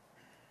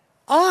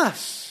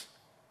 us.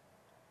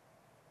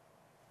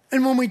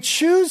 And when we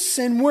choose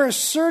sin, we're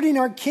asserting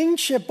our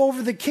kingship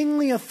over the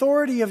kingly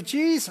authority of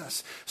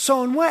Jesus.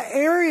 So in what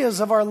areas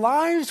of our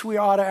lives, we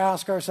ought to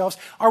ask ourselves,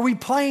 are we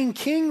playing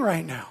king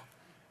right now?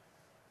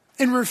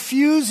 And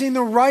refusing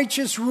the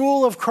righteous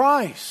rule of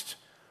Christ,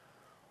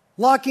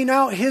 locking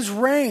out his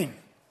reign,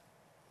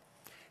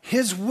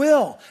 his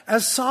will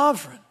as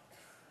sovereign.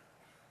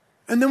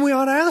 And then we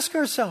ought to ask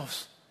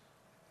ourselves,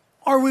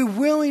 are we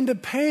willing to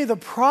pay the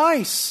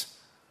price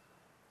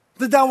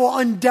that will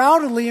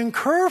undoubtedly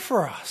incur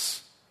for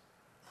us?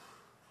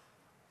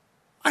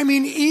 I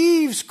mean,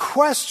 Eve's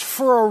quest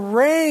for a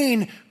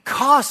reign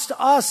cost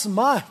us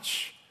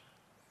much.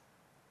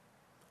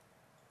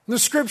 The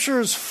scripture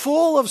is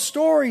full of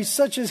stories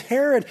such as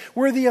Herod,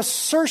 where the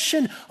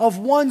assertion of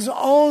one's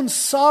own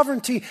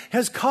sovereignty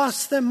has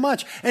cost them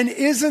much. And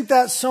isn't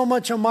that so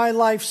much of my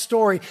life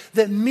story,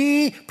 that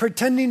me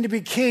pretending to be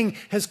king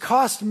has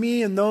cost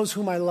me and those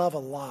whom I love a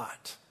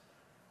lot?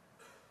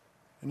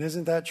 And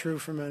isn't that true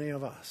for many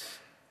of us?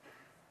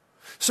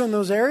 So in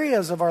those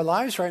areas of our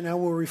lives right now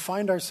where we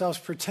find ourselves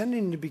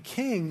pretending to be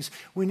kings,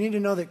 we need to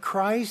know that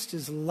Christ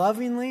is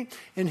lovingly,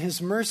 in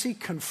his mercy,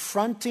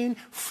 confronting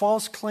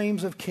false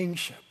claims of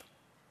kingship.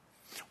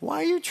 Why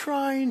are you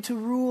trying to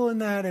rule in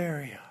that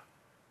area?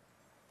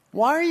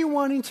 Why are you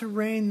wanting to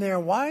reign there?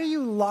 Why are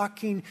you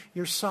locking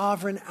your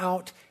sovereign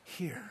out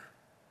here?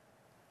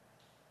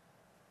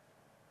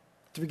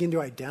 To begin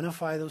to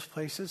identify those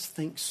places,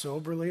 think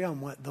soberly on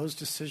what those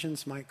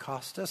decisions might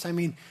cost us. I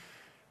mean,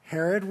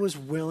 Herod was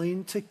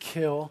willing to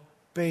kill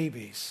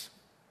babies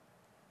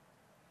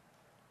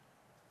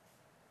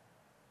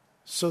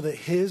so that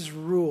his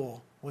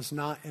rule was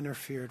not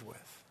interfered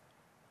with.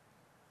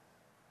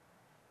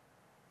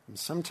 And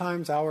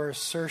sometimes our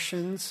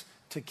assertions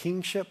to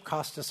kingship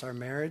cost us our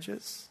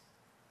marriages,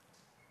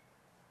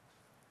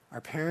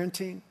 our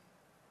parenting,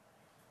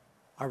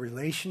 our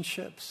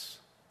relationships.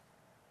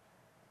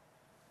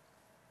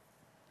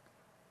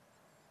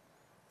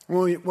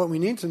 What we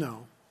need to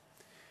know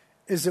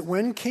is that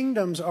when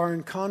kingdoms are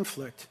in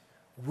conflict,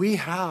 we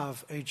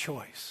have a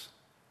choice.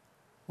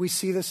 We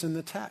see this in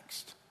the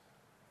text.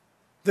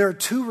 There are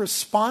two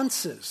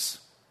responses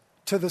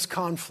to this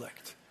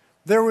conflict.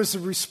 There was the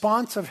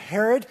response of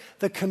Herod,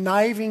 the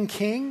conniving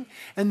king,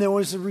 and there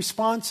was the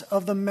response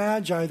of the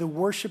Magi, the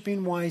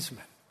worshiping wise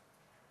men.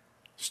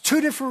 There's two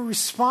different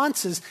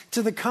responses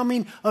to the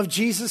coming of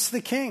Jesus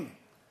the King.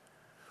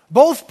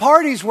 Both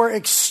parties were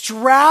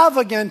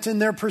extravagant in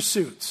their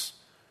pursuits.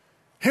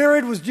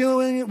 Herod was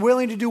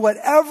willing to do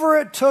whatever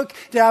it took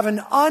to have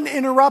an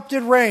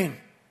uninterrupted reign.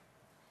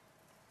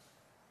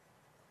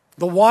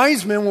 The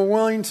wise men were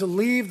willing to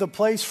leave the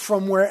place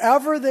from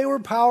wherever they were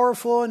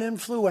powerful and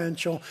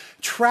influential,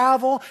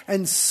 travel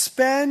and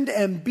spend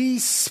and be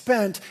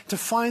spent to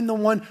find the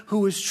one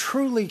who is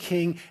truly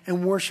king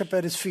and worship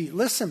at his feet.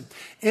 Listen,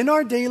 in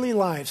our daily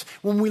lives,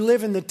 when we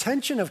live in the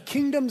tension of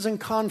kingdoms and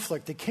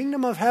conflict, the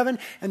kingdom of heaven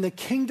and the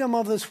kingdom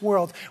of this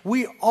world,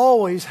 we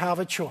always have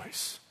a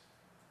choice.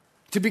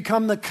 To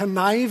become the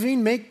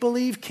conniving,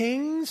 make-believe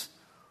kings,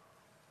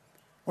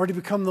 or to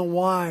become the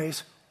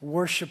wise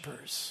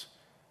worshipers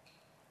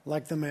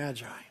like the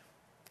Magi.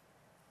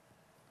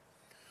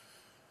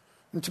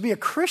 And to be a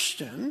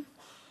Christian,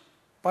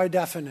 by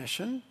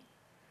definition,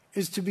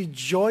 is to be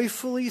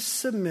joyfully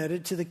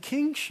submitted to the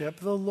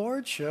kingship, the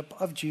lordship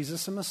of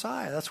Jesus the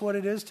Messiah. That's what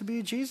it is to be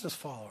a Jesus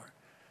follower.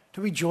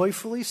 To be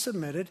joyfully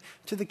submitted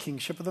to the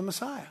kingship of the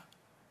Messiah.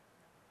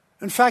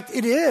 In fact,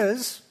 it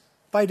is,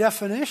 by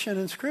definition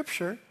in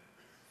Scripture,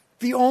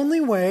 the only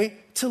way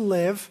to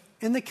live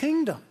in the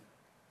kingdom.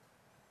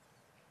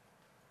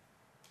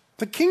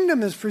 The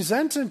kingdom is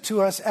presented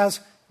to us as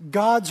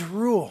God's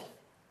rule.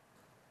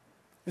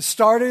 It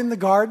started in the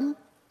garden.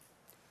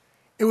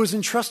 It was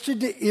entrusted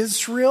to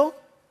Israel.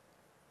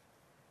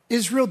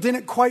 Israel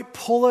didn't quite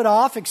pull it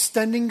off,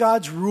 extending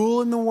God's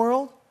rule in the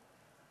world.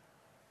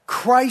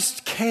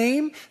 Christ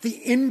came, the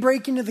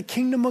inbreaking of the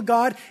kingdom of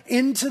God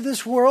into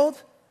this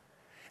world.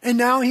 And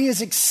now he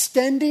is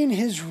extending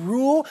his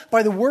rule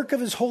by the work of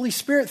his Holy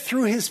Spirit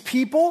through his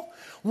people.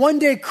 One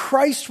day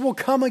Christ will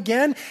come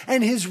again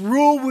and his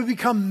rule will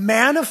become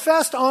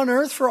manifest on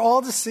earth for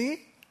all to see.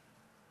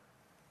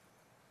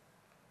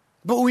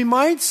 But we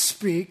might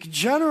speak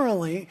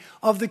generally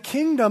of the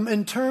kingdom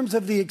in terms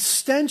of the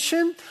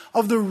extension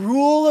of the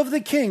rule of the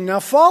king. Now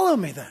follow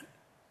me then.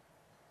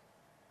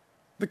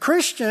 The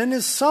Christian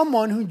is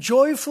someone who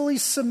joyfully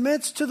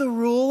submits to the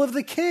rule of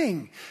the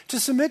king. To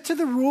submit to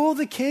the rule of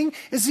the king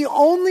is the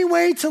only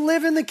way to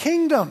live in the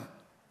kingdom.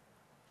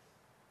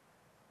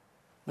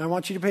 Now I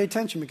want you to pay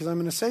attention because I'm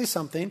going to say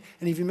something,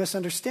 and if you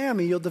misunderstand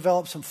me, you'll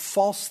develop some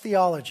false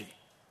theology.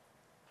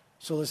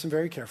 So listen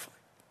very carefully.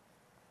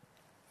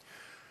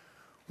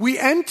 We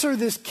enter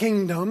this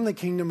kingdom, the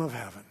kingdom of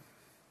heaven,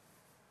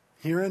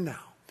 here and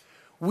now.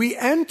 We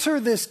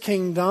enter this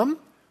kingdom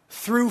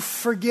through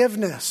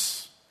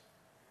forgiveness.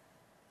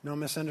 No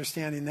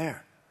misunderstanding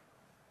there.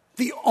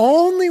 The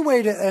only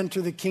way to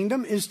enter the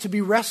kingdom is to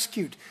be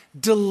rescued,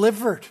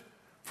 delivered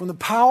from the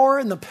power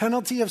and the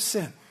penalty of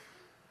sin.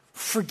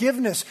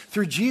 Forgiveness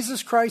through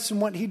Jesus Christ and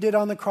what he did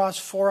on the cross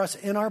for us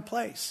in our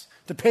place,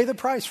 to pay the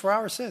price for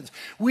our sins.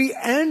 We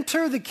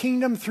enter the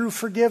kingdom through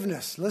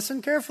forgiveness.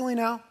 Listen carefully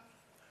now.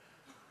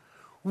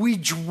 We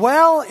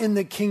dwell in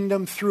the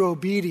kingdom through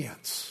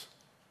obedience.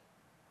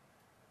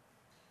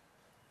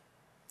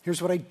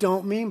 Here's what I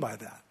don't mean by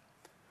that.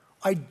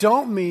 I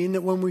don't mean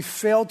that when we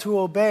fail to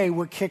obey,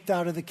 we're kicked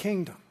out of the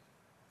kingdom.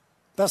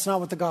 That's not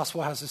what the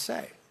gospel has to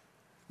say.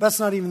 That's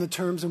not even the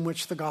terms in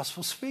which the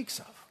gospel speaks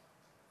of.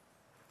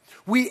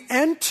 We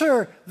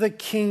enter the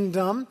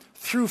kingdom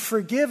through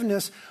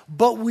forgiveness,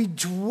 but we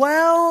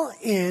dwell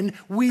in,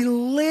 we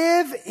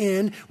live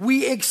in,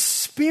 we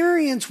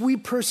experience, we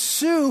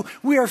pursue,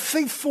 we are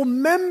faithful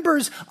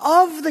members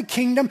of the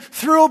kingdom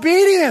through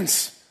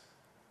obedience.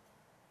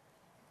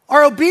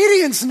 Our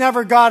obedience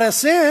never got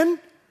us in.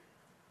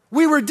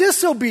 We were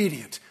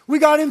disobedient. We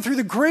got in through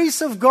the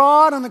grace of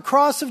God on the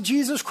cross of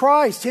Jesus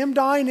Christ, him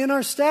dying in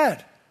our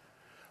stead.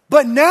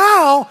 But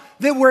now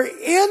that we're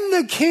in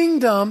the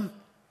kingdom,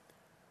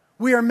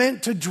 we are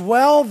meant to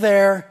dwell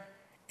there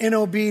in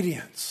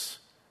obedience.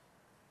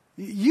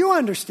 You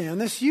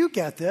understand this. You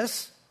get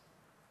this.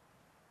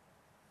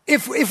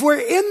 If we're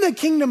in the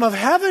kingdom of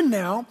heaven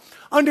now,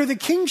 under the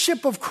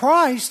kingship of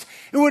Christ,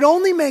 it would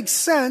only make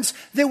sense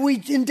that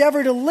we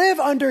endeavor to live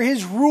under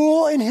his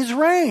rule and his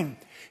reign,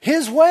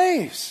 his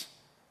ways.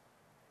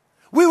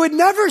 We would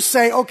never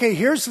say, okay,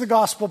 here's the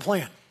gospel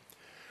plan.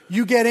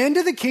 You get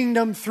into the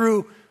kingdom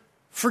through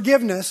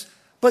forgiveness,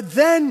 but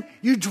then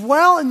you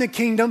dwell in the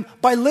kingdom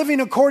by living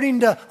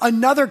according to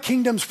another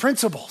kingdom's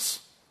principles.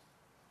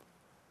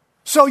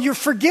 So you're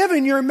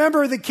forgiven, you're a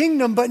member of the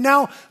kingdom, but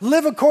now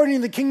live according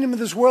to the kingdom of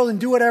this world and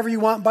do whatever you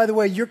want. By the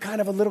way, you're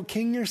kind of a little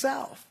king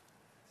yourself.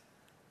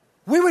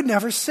 We would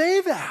never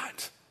say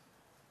that.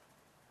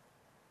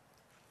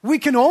 We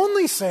can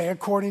only say,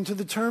 according to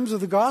the terms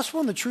of the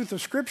gospel and the truth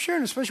of Scripture,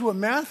 and especially what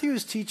Matthew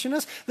is teaching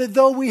us, that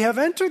though we have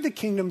entered the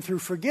kingdom through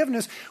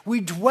forgiveness, we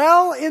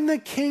dwell in the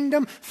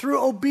kingdom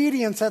through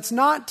obedience. That's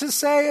not to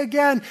say,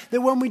 again,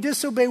 that when we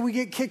disobey, we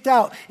get kicked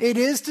out. It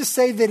is to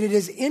say that it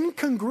is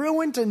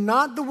incongruent and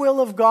not the will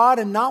of God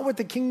and not what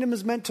the kingdom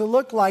is meant to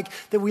look like,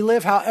 that we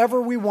live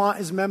however we want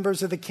as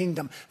members of the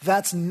kingdom.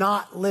 That's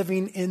not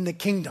living in the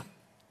kingdom.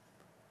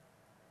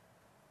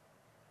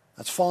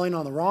 That's falling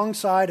on the wrong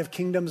side of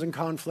kingdoms and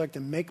conflict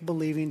and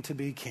make-believing to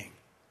be king.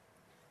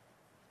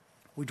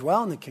 We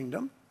dwell in the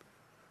kingdom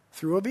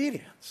through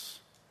obedience.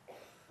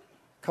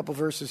 A couple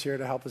verses here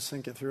to help us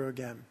think it through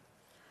again.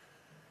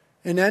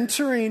 In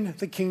entering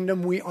the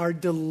kingdom, we are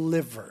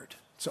delivered.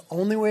 It's the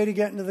only way to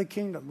get into the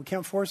kingdom. We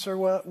can't force our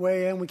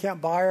way in. We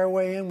can't buy our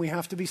way in. We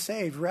have to be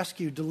saved,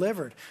 rescued,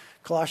 delivered.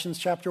 Colossians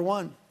chapter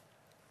 1.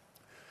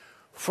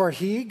 For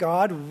he,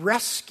 God,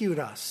 rescued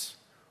us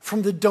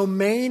from the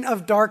domain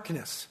of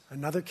darkness,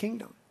 another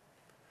kingdom,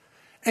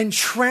 and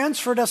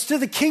transferred us to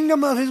the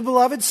kingdom of his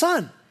beloved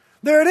Son.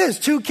 There it is,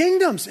 two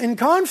kingdoms in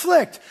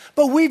conflict.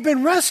 But we've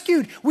been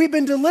rescued, we've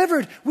been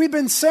delivered, we've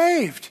been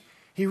saved.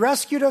 He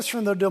rescued us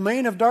from the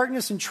domain of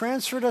darkness and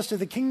transferred us to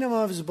the kingdom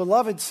of his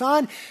beloved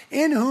Son,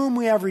 in whom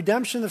we have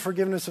redemption, the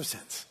forgiveness of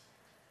sins.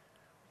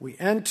 We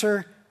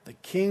enter the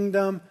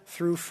kingdom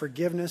through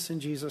forgiveness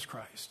in Jesus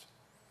Christ.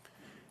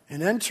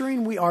 In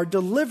entering, we are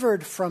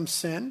delivered from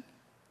sin.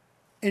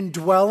 In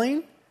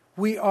dwelling,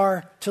 we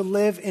are to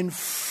live in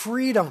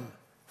freedom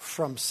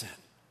from sin.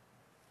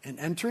 In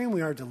entering,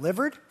 we are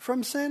delivered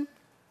from sin.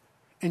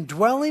 In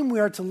dwelling, we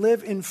are to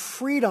live in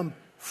freedom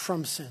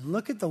from sin.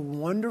 Look at the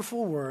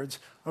wonderful words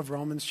of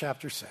Romans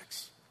chapter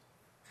 6.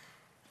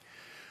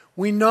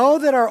 We know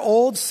that our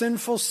old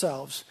sinful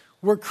selves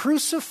were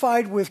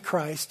crucified with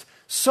Christ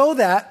so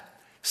that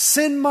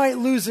sin might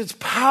lose its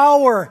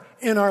power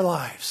in our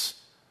lives.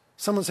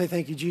 Someone say,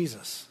 thank you,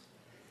 Jesus.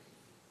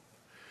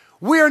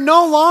 We are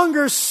no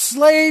longer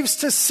slaves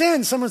to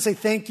sin. Someone say,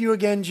 thank you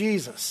again,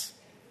 Jesus.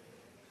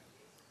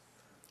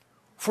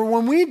 For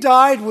when we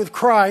died with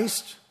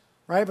Christ,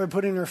 right, by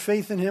putting our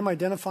faith in him,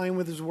 identifying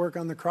with his work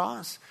on the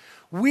cross,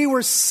 we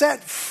were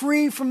set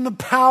free from the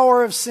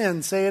power of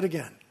sin. Say it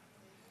again.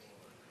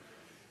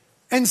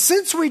 And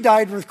since we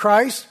died with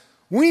Christ,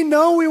 we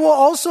know we will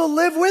also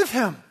live with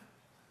him.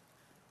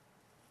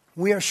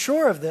 We are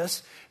sure of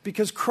this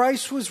because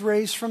Christ was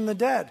raised from the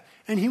dead,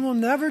 and he will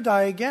never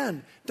die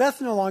again.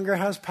 Death no longer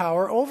has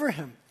power over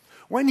him.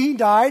 When he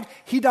died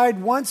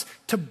once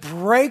to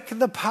break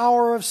the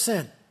power of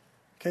sin.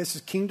 Okay, this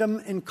is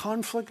kingdom in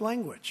conflict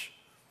language.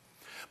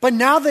 But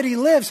now that he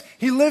lives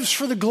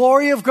for the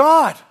glory of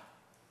God.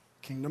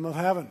 Kingdom of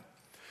heaven.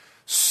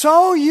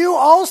 So you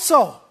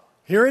also,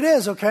 here it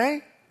is,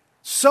 okay?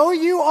 So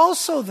you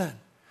also then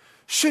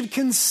should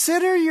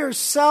consider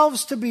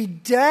yourselves to be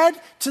dead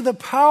to the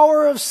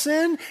power of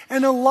sin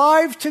and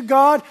alive to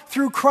God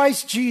through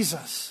Christ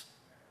Jesus.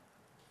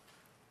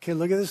 Okay,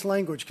 look at this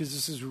language because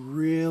this is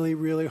really,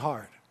 really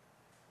hard.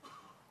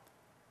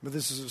 But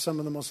this is some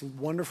of the most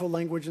wonderful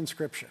language in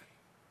Scripture.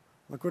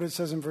 Look what it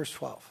says in verse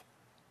 12.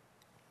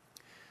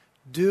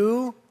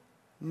 Do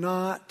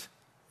not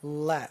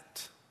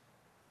let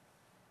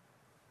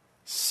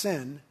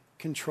sin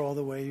control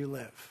the way you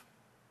live.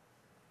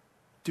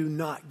 Do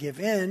not give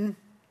in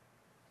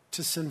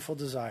to sinful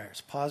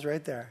desires. Pause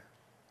right there.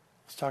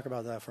 Let's talk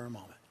about that for a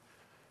moment.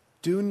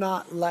 Do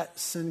not let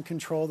sin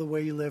control the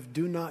way you live.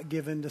 Do not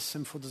give in to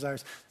sinful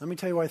desires. Let me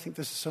tell you why I think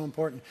this is so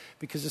important.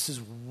 Because this is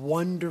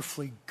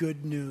wonderfully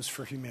good news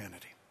for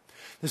humanity.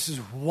 This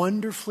is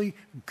wonderfully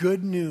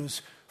good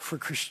news for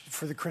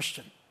the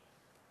Christian.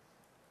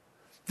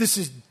 This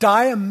is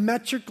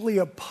diametrically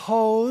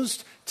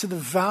opposed to the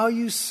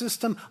value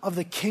system of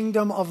the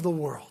kingdom of the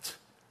world.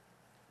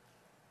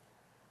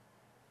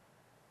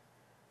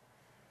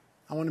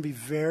 I want to be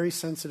very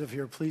sensitive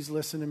here. Please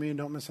listen to me and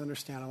don't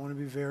misunderstand. I want to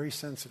be very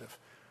sensitive.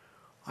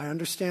 I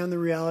understand the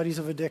realities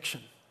of addiction.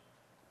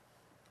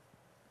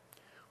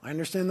 I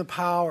understand the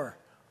power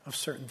of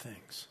certain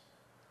things.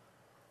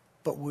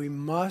 But we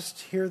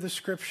must hear the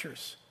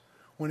Scriptures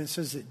when it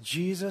says that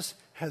Jesus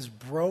has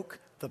broke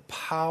the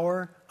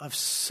power of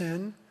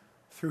sin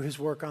through his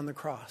work on the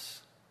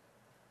cross.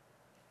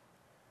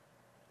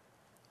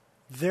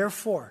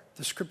 Therefore,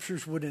 the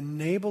scriptures would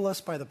enable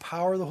us by the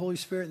power of the Holy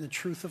Spirit and the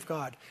truth of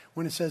God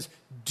when it says,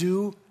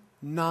 do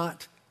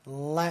not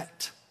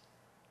let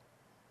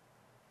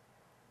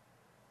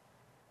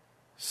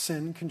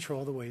sin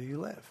control the way you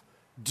live.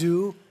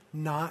 Do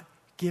not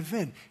give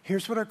in.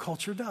 Here's what our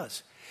culture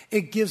does.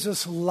 It gives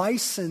us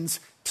license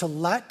to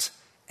let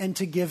and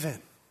to give in.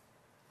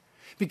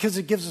 Because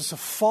it gives us a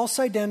false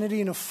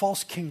identity and a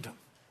false kingdom.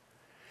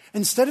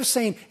 Instead of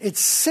saying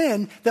it's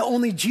sin that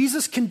only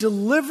Jesus can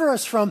deliver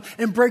us from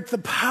and break the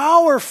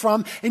power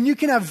from, and you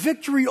can have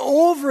victory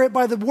over it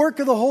by the work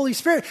of the Holy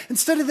Spirit.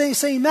 Instead of they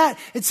saying that,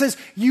 it says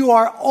you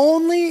are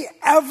only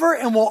ever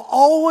and will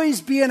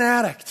always be an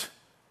addict.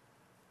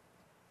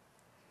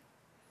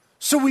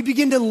 So we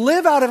begin to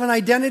live out of an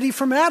identity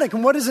from addict.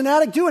 And what does an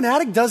addict do? An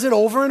addict does it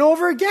over and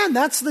over again.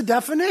 That's the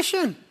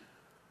definition.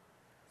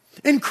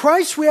 In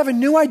Christ, we have a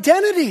new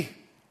identity.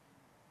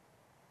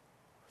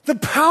 The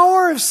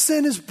power of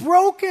sin is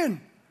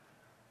broken.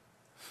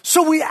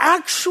 So we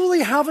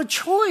actually have a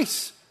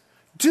choice.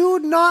 Do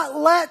not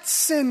let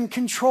sin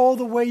control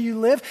the way you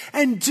live,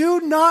 and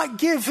do not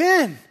give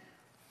in.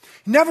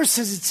 It never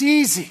says it's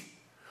easy,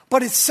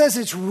 but it says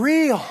it's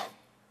real.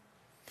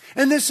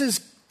 And this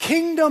is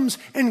kingdoms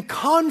in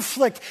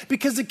conflict,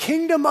 because the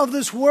kingdom of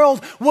this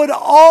world would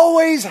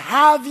always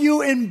have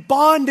you in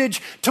bondage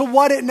to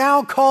what it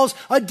now calls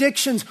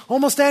addictions,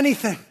 almost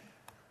anything.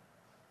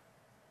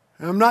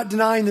 And I'm not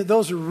denying that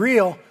those are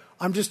real.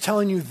 I'm just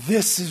telling you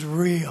this is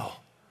real.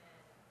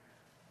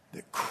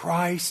 That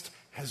Christ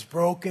has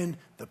broken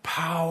the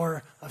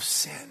power of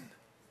sin.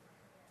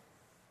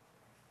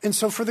 And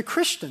so for the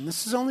Christian,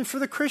 this is only for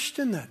the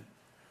Christian then.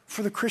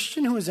 For the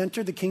Christian who has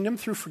entered the kingdom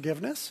through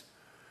forgiveness,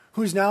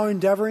 who is now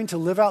endeavoring to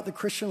live out the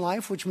Christian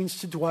life, which means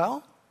to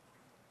dwell,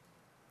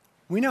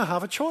 we now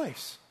have a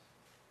choice.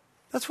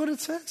 That's what it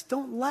says.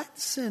 Don't let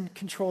sin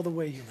control the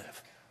way you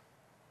live.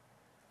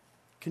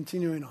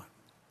 Continuing on.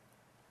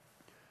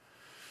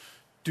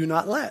 Do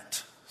not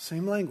let,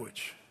 same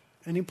language,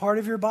 any part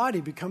of your body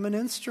become an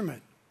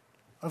instrument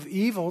of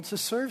evil to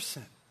serve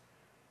sin.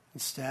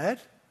 Instead,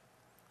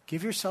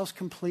 give yourselves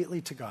completely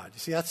to God. You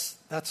see,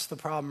 that's the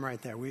problem right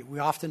there. We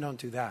often don't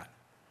do that.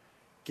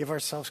 Give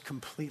ourselves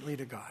completely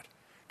to God.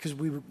 Because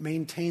we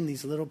maintain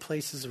these little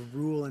places of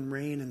rule and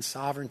reign and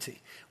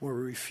sovereignty where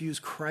we refuse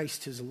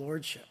Christ his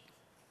lordship.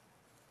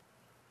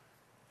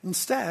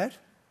 Instead,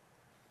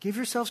 give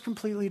yourselves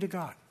completely to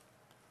God.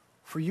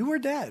 For you were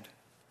dead,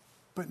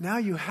 but now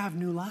you have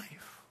new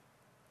life.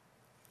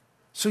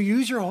 So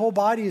use your whole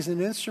body as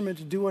an instrument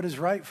to do what is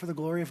right for the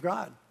glory of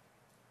God.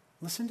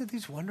 Listen to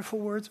these wonderful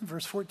words in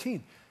verse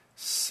 14.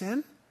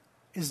 Sin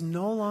is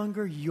no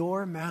longer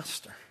your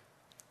master.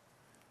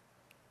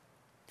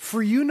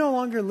 For you no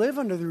longer live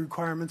under the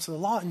requirements of the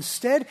law.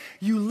 Instead,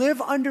 you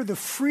live under the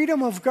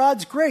freedom of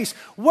God's grace.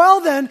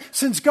 Well then,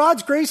 since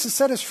God's grace has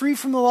set us free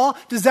from the law,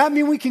 does that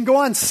mean we can go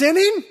on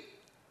sinning?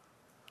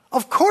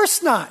 Of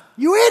course not.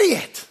 You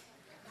idiot.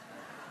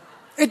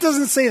 It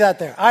doesn't say that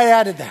there. I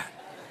added that.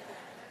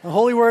 The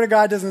Holy Word of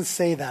God doesn't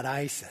say that.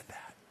 I said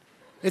that.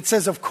 It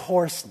says, of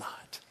course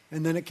not.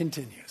 And then it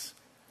continues.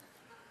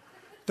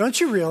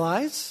 Don't you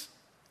realize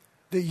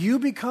that you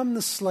become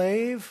the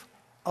slave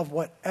of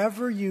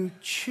whatever you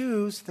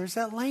choose? There's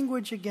that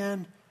language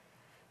again.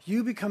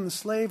 You become the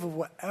slave of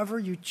whatever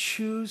you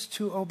choose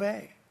to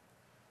obey.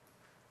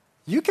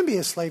 You can be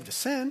a slave to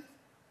sin,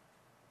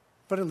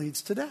 but it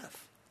leads to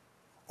death.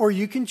 Or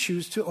you can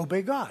choose to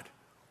obey God,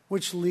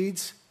 which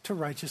leads to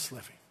righteous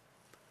living.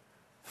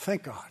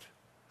 Thank God.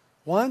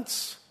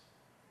 Once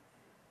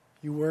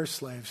you were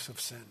slaves of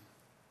sin,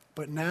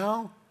 but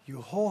now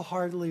you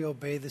wholeheartedly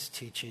obey this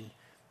teaching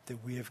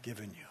that we have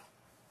given you.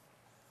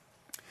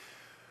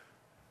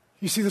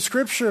 You see, the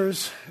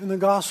scriptures in the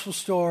gospel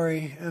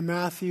story in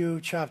Matthew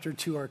chapter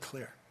 2 are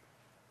clear.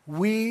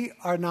 We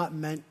are not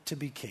meant to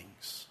be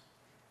kings.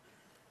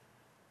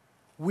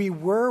 We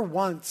were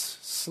once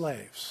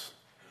slaves,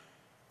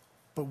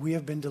 but we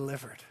have been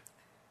delivered.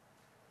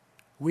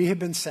 We have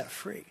been set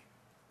free.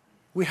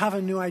 We have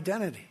a new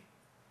identity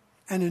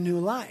and a new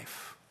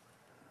life.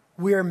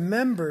 We are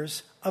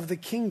members of the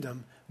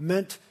kingdom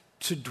meant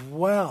to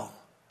dwell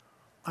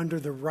under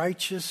the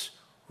righteous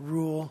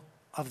rule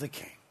of the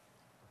king.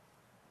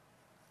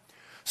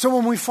 So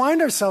when we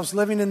find ourselves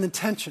living in the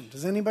tension,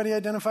 does anybody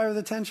identify with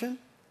the tension?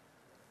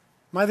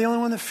 Am I the only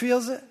one that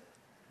feels it?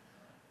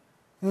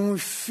 When we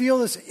feel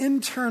this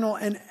internal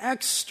and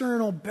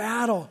external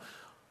battle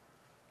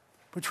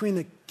between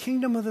the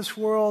kingdom of this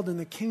world and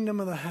the kingdom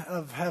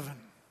of heaven,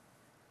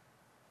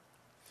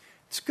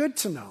 it's good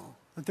to know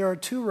that there are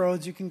two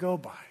roads you can go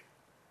by.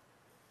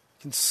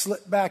 You can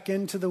slip back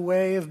into the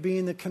way of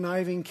being the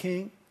conniving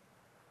king,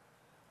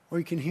 or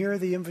you can hear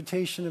the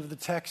invitation of the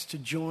text to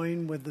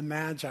join with the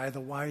Magi,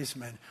 the wise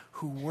men,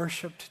 who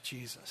worshiped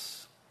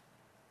Jesus.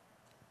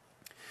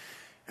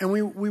 And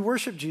we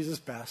worship Jesus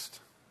best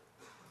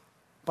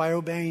by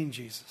obeying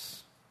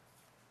Jesus.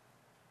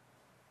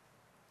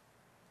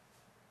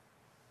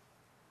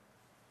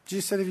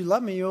 Jesus said, if you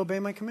love me, you obey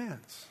my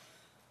commands.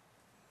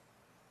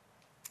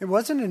 It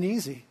wasn't an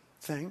easy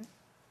thing.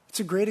 It's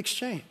a great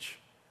exchange.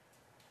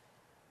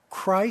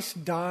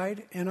 Christ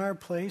died in our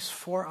place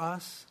for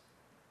us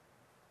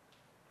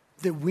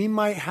that we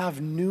might have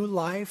new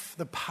life,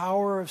 the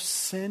power of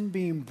sin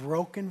being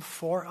broken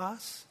for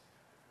us.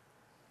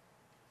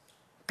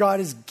 God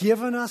has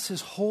given us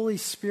his Holy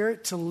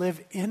Spirit to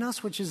live in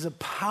us, which is the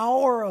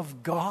power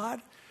of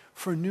God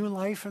for new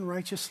life and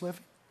righteous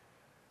living.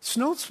 It's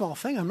no small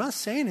thing. I'm not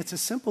saying it's a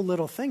simple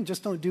little thing.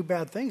 Just don't do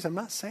bad things. I'm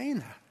not saying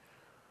that.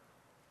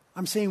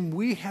 I'm saying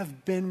we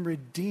have been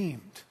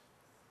redeemed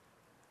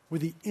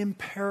with the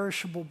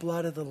imperishable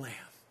blood of the Lamb.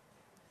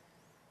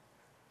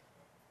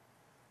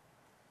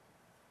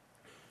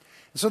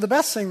 And so the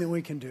best thing that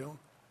we can do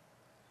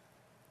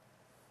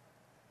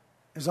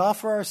is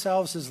offer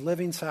ourselves as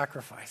living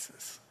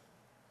sacrifices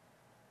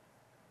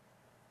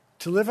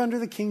to live under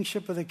the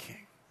kingship of the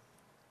King.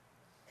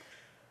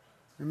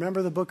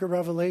 Remember the book of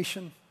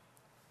Revelation?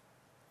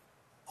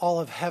 All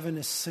of heaven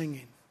is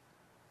singing.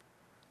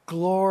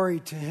 Glory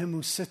to him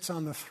who sits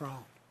on the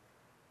throne.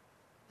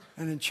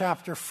 And in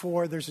chapter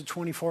 4, there's the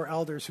 24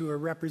 elders who are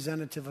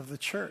representative of the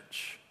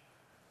church,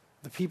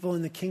 the people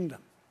in the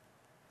kingdom.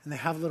 And they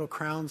have little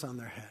crowns on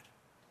their head.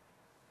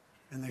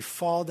 And they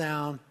fall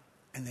down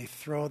and they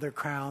throw their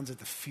crowns at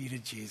the feet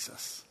of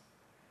Jesus.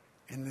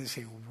 And they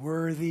say,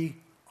 "Worthy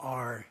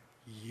are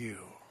you."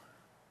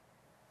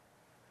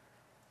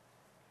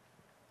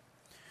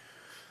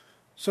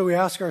 So we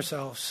ask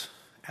ourselves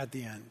at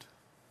the end,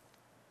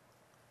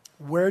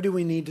 where do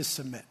we need to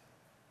submit?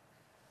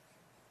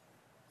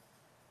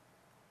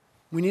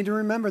 We need to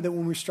remember that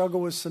when we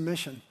struggle with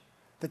submission,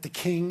 that the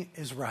King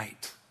is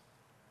right.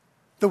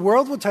 The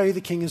world will tell you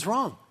the King is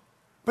wrong,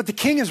 but the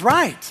King is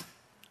right.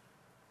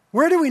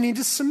 Where do we need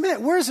to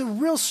submit? Where is a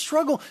real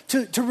struggle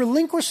to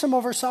relinquish some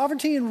of our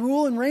sovereignty and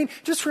rule and reign?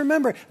 Just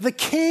remember, the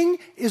King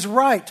is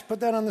right. Put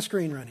that on the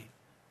screen, Rennie.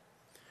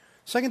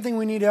 Second thing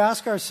we need to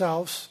ask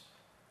ourselves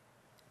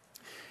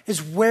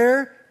is,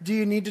 where do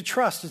you need to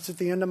trust? It's at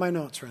the end of my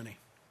notes, Rennie.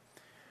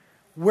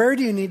 Where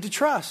do you need to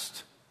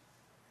trust?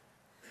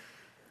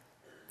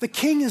 The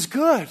King is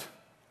good.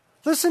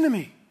 Listen to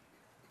me.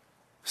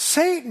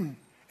 Satan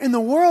and the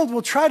world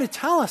will try to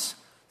tell us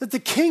that the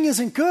King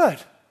isn't good.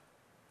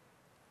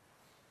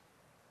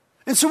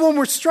 And so when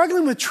we're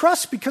struggling with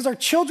trust because our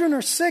children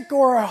are sick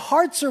or our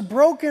hearts are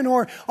broken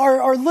or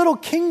our little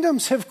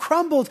kingdoms have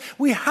crumbled,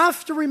 we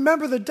have to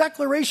remember the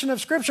declaration of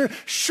Scripture,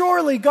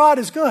 surely God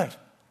is good.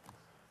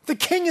 The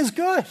King is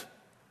good.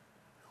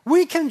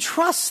 We can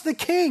trust the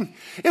King.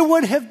 It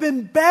would have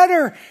been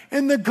better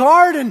in the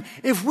garden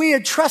if we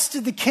had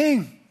trusted the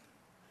King.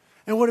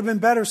 It would have been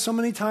better so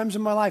many times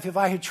in my life if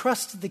I had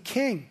trusted the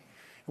King.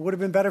 It would have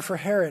been better for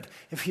Herod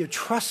if he had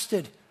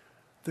trusted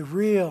the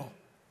real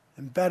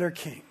and better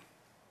King.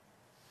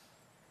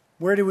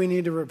 Where do we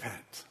need to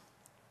repent?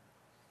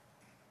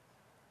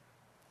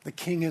 The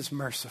King is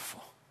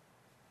merciful.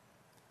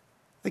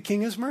 The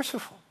King is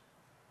merciful.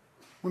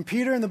 When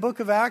Peter in the book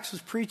of Acts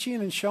was preaching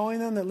and showing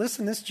them that,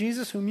 listen, this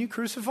Jesus whom you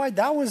crucified,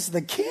 that was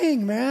the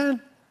King, man.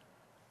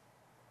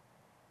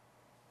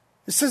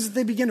 It says that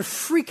they began to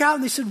freak out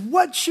and they said,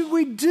 what should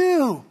we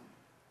do?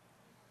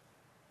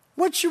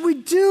 What should we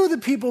do? The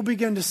people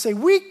began to say,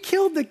 we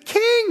killed the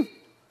King.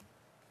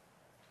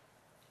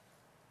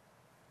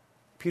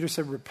 Peter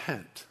said,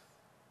 repent.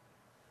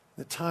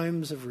 The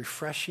times of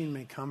refreshing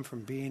may come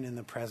from being in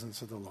the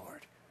presence of the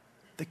Lord.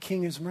 The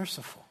King is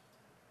merciful.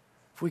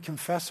 If we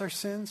confess our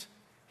sins,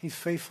 he's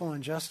faithful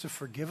and just to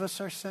forgive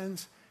us our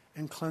sins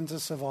and cleanse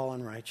us of all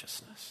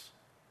unrighteousness.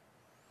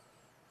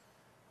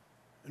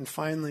 And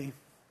finally,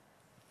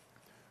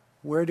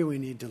 where do we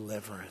need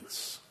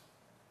deliverance?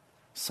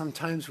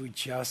 Sometimes we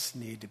just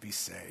need to be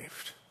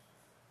saved.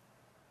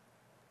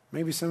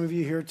 Maybe some of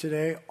you here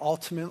today,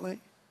 ultimately,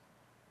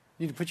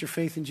 need to put your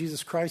faith in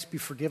Jesus Christ, be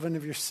forgiven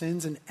of your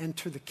sins, and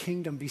enter the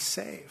kingdom, be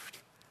saved.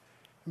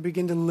 And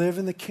begin to live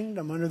in the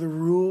kingdom under the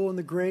rule and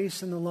the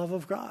grace and the love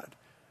of God.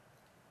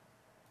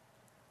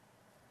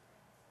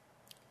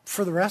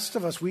 For the rest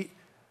of us,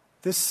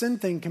 this sin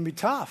thing can be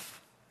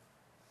tough.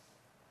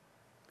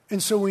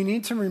 And so we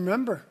need to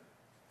remember,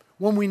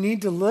 when we need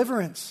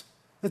deliverance,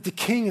 that the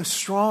King is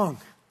strong.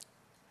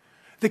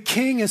 The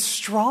King is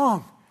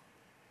strong.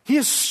 He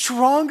is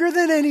stronger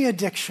than any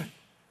addiction.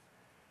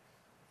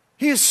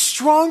 He is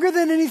stronger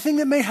than anything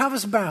that may have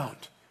us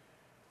bound.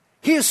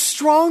 He is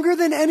stronger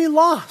than any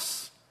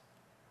loss.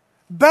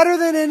 Better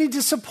than any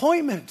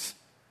disappointment.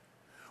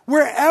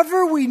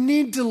 Wherever we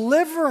need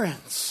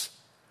deliverance,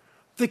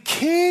 the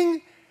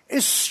King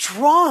is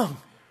strong.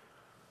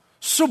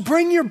 So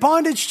bring your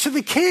bondage to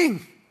the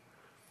King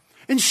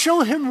and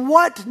show him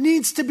what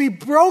needs to be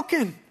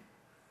broken.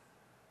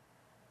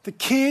 The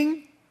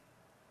King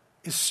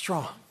is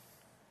strong.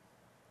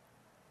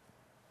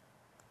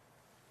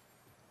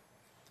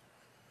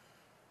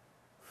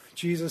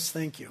 Jesus,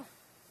 thank you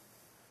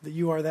that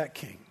you are that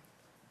King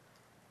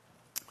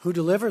who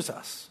delivers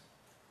us,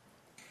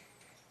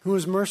 who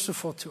is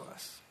merciful to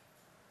us,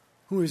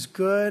 who is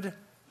good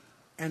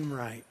and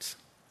right.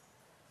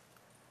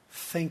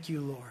 Thank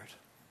you, Lord.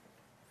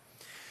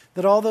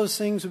 that all those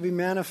things would be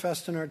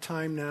manifest in our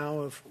time now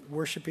of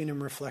worshiping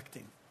and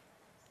reflecting.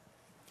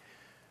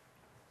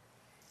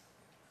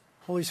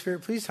 Holy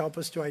Spirit, please help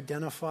us to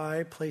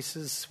identify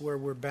places where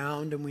we're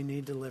bound and we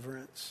need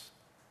deliverance.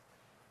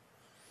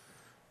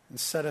 And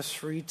set us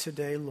free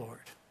today, Lord.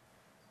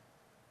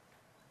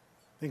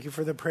 Thank you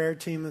for the prayer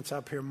team that's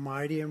up here,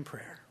 mighty in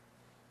prayer.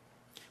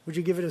 Would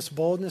you give it us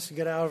boldness to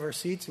get out of our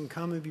seats and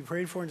come and be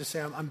prayed for and to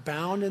say, I'm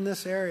bound in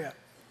this area.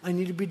 I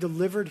need to be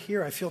delivered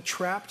here. I feel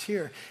trapped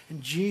here.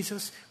 And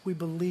Jesus, we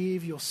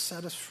believe you'll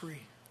set us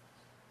free.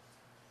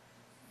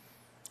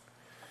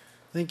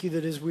 Thank you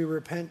that as we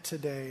repent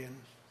today and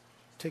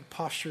take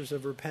postures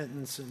of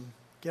repentance and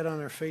get on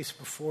our face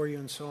before you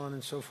and so on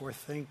and so forth,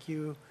 thank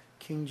you,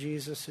 King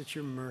Jesus, that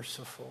you're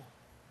merciful.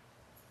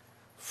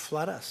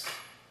 Flood us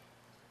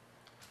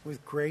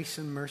with grace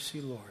and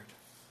mercy, Lord.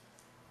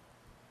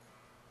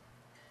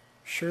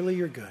 Surely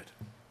you're good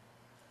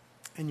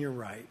and you're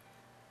right.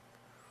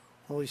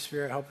 Holy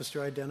Spirit, help us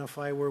to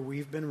identify where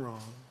we've been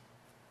wrong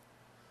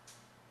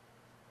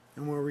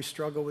and where we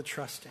struggle with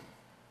trusting.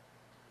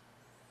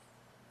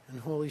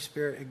 And Holy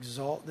Spirit,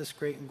 exalt this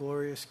great and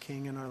glorious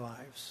King in our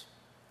lives,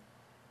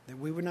 that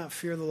we would not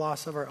fear the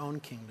loss of our own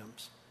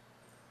kingdoms,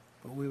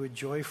 but we would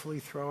joyfully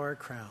throw our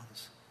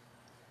crowns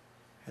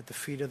at the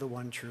feet of the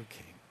one true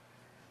King.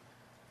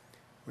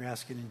 We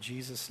ask it in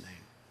Jesus'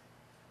 name.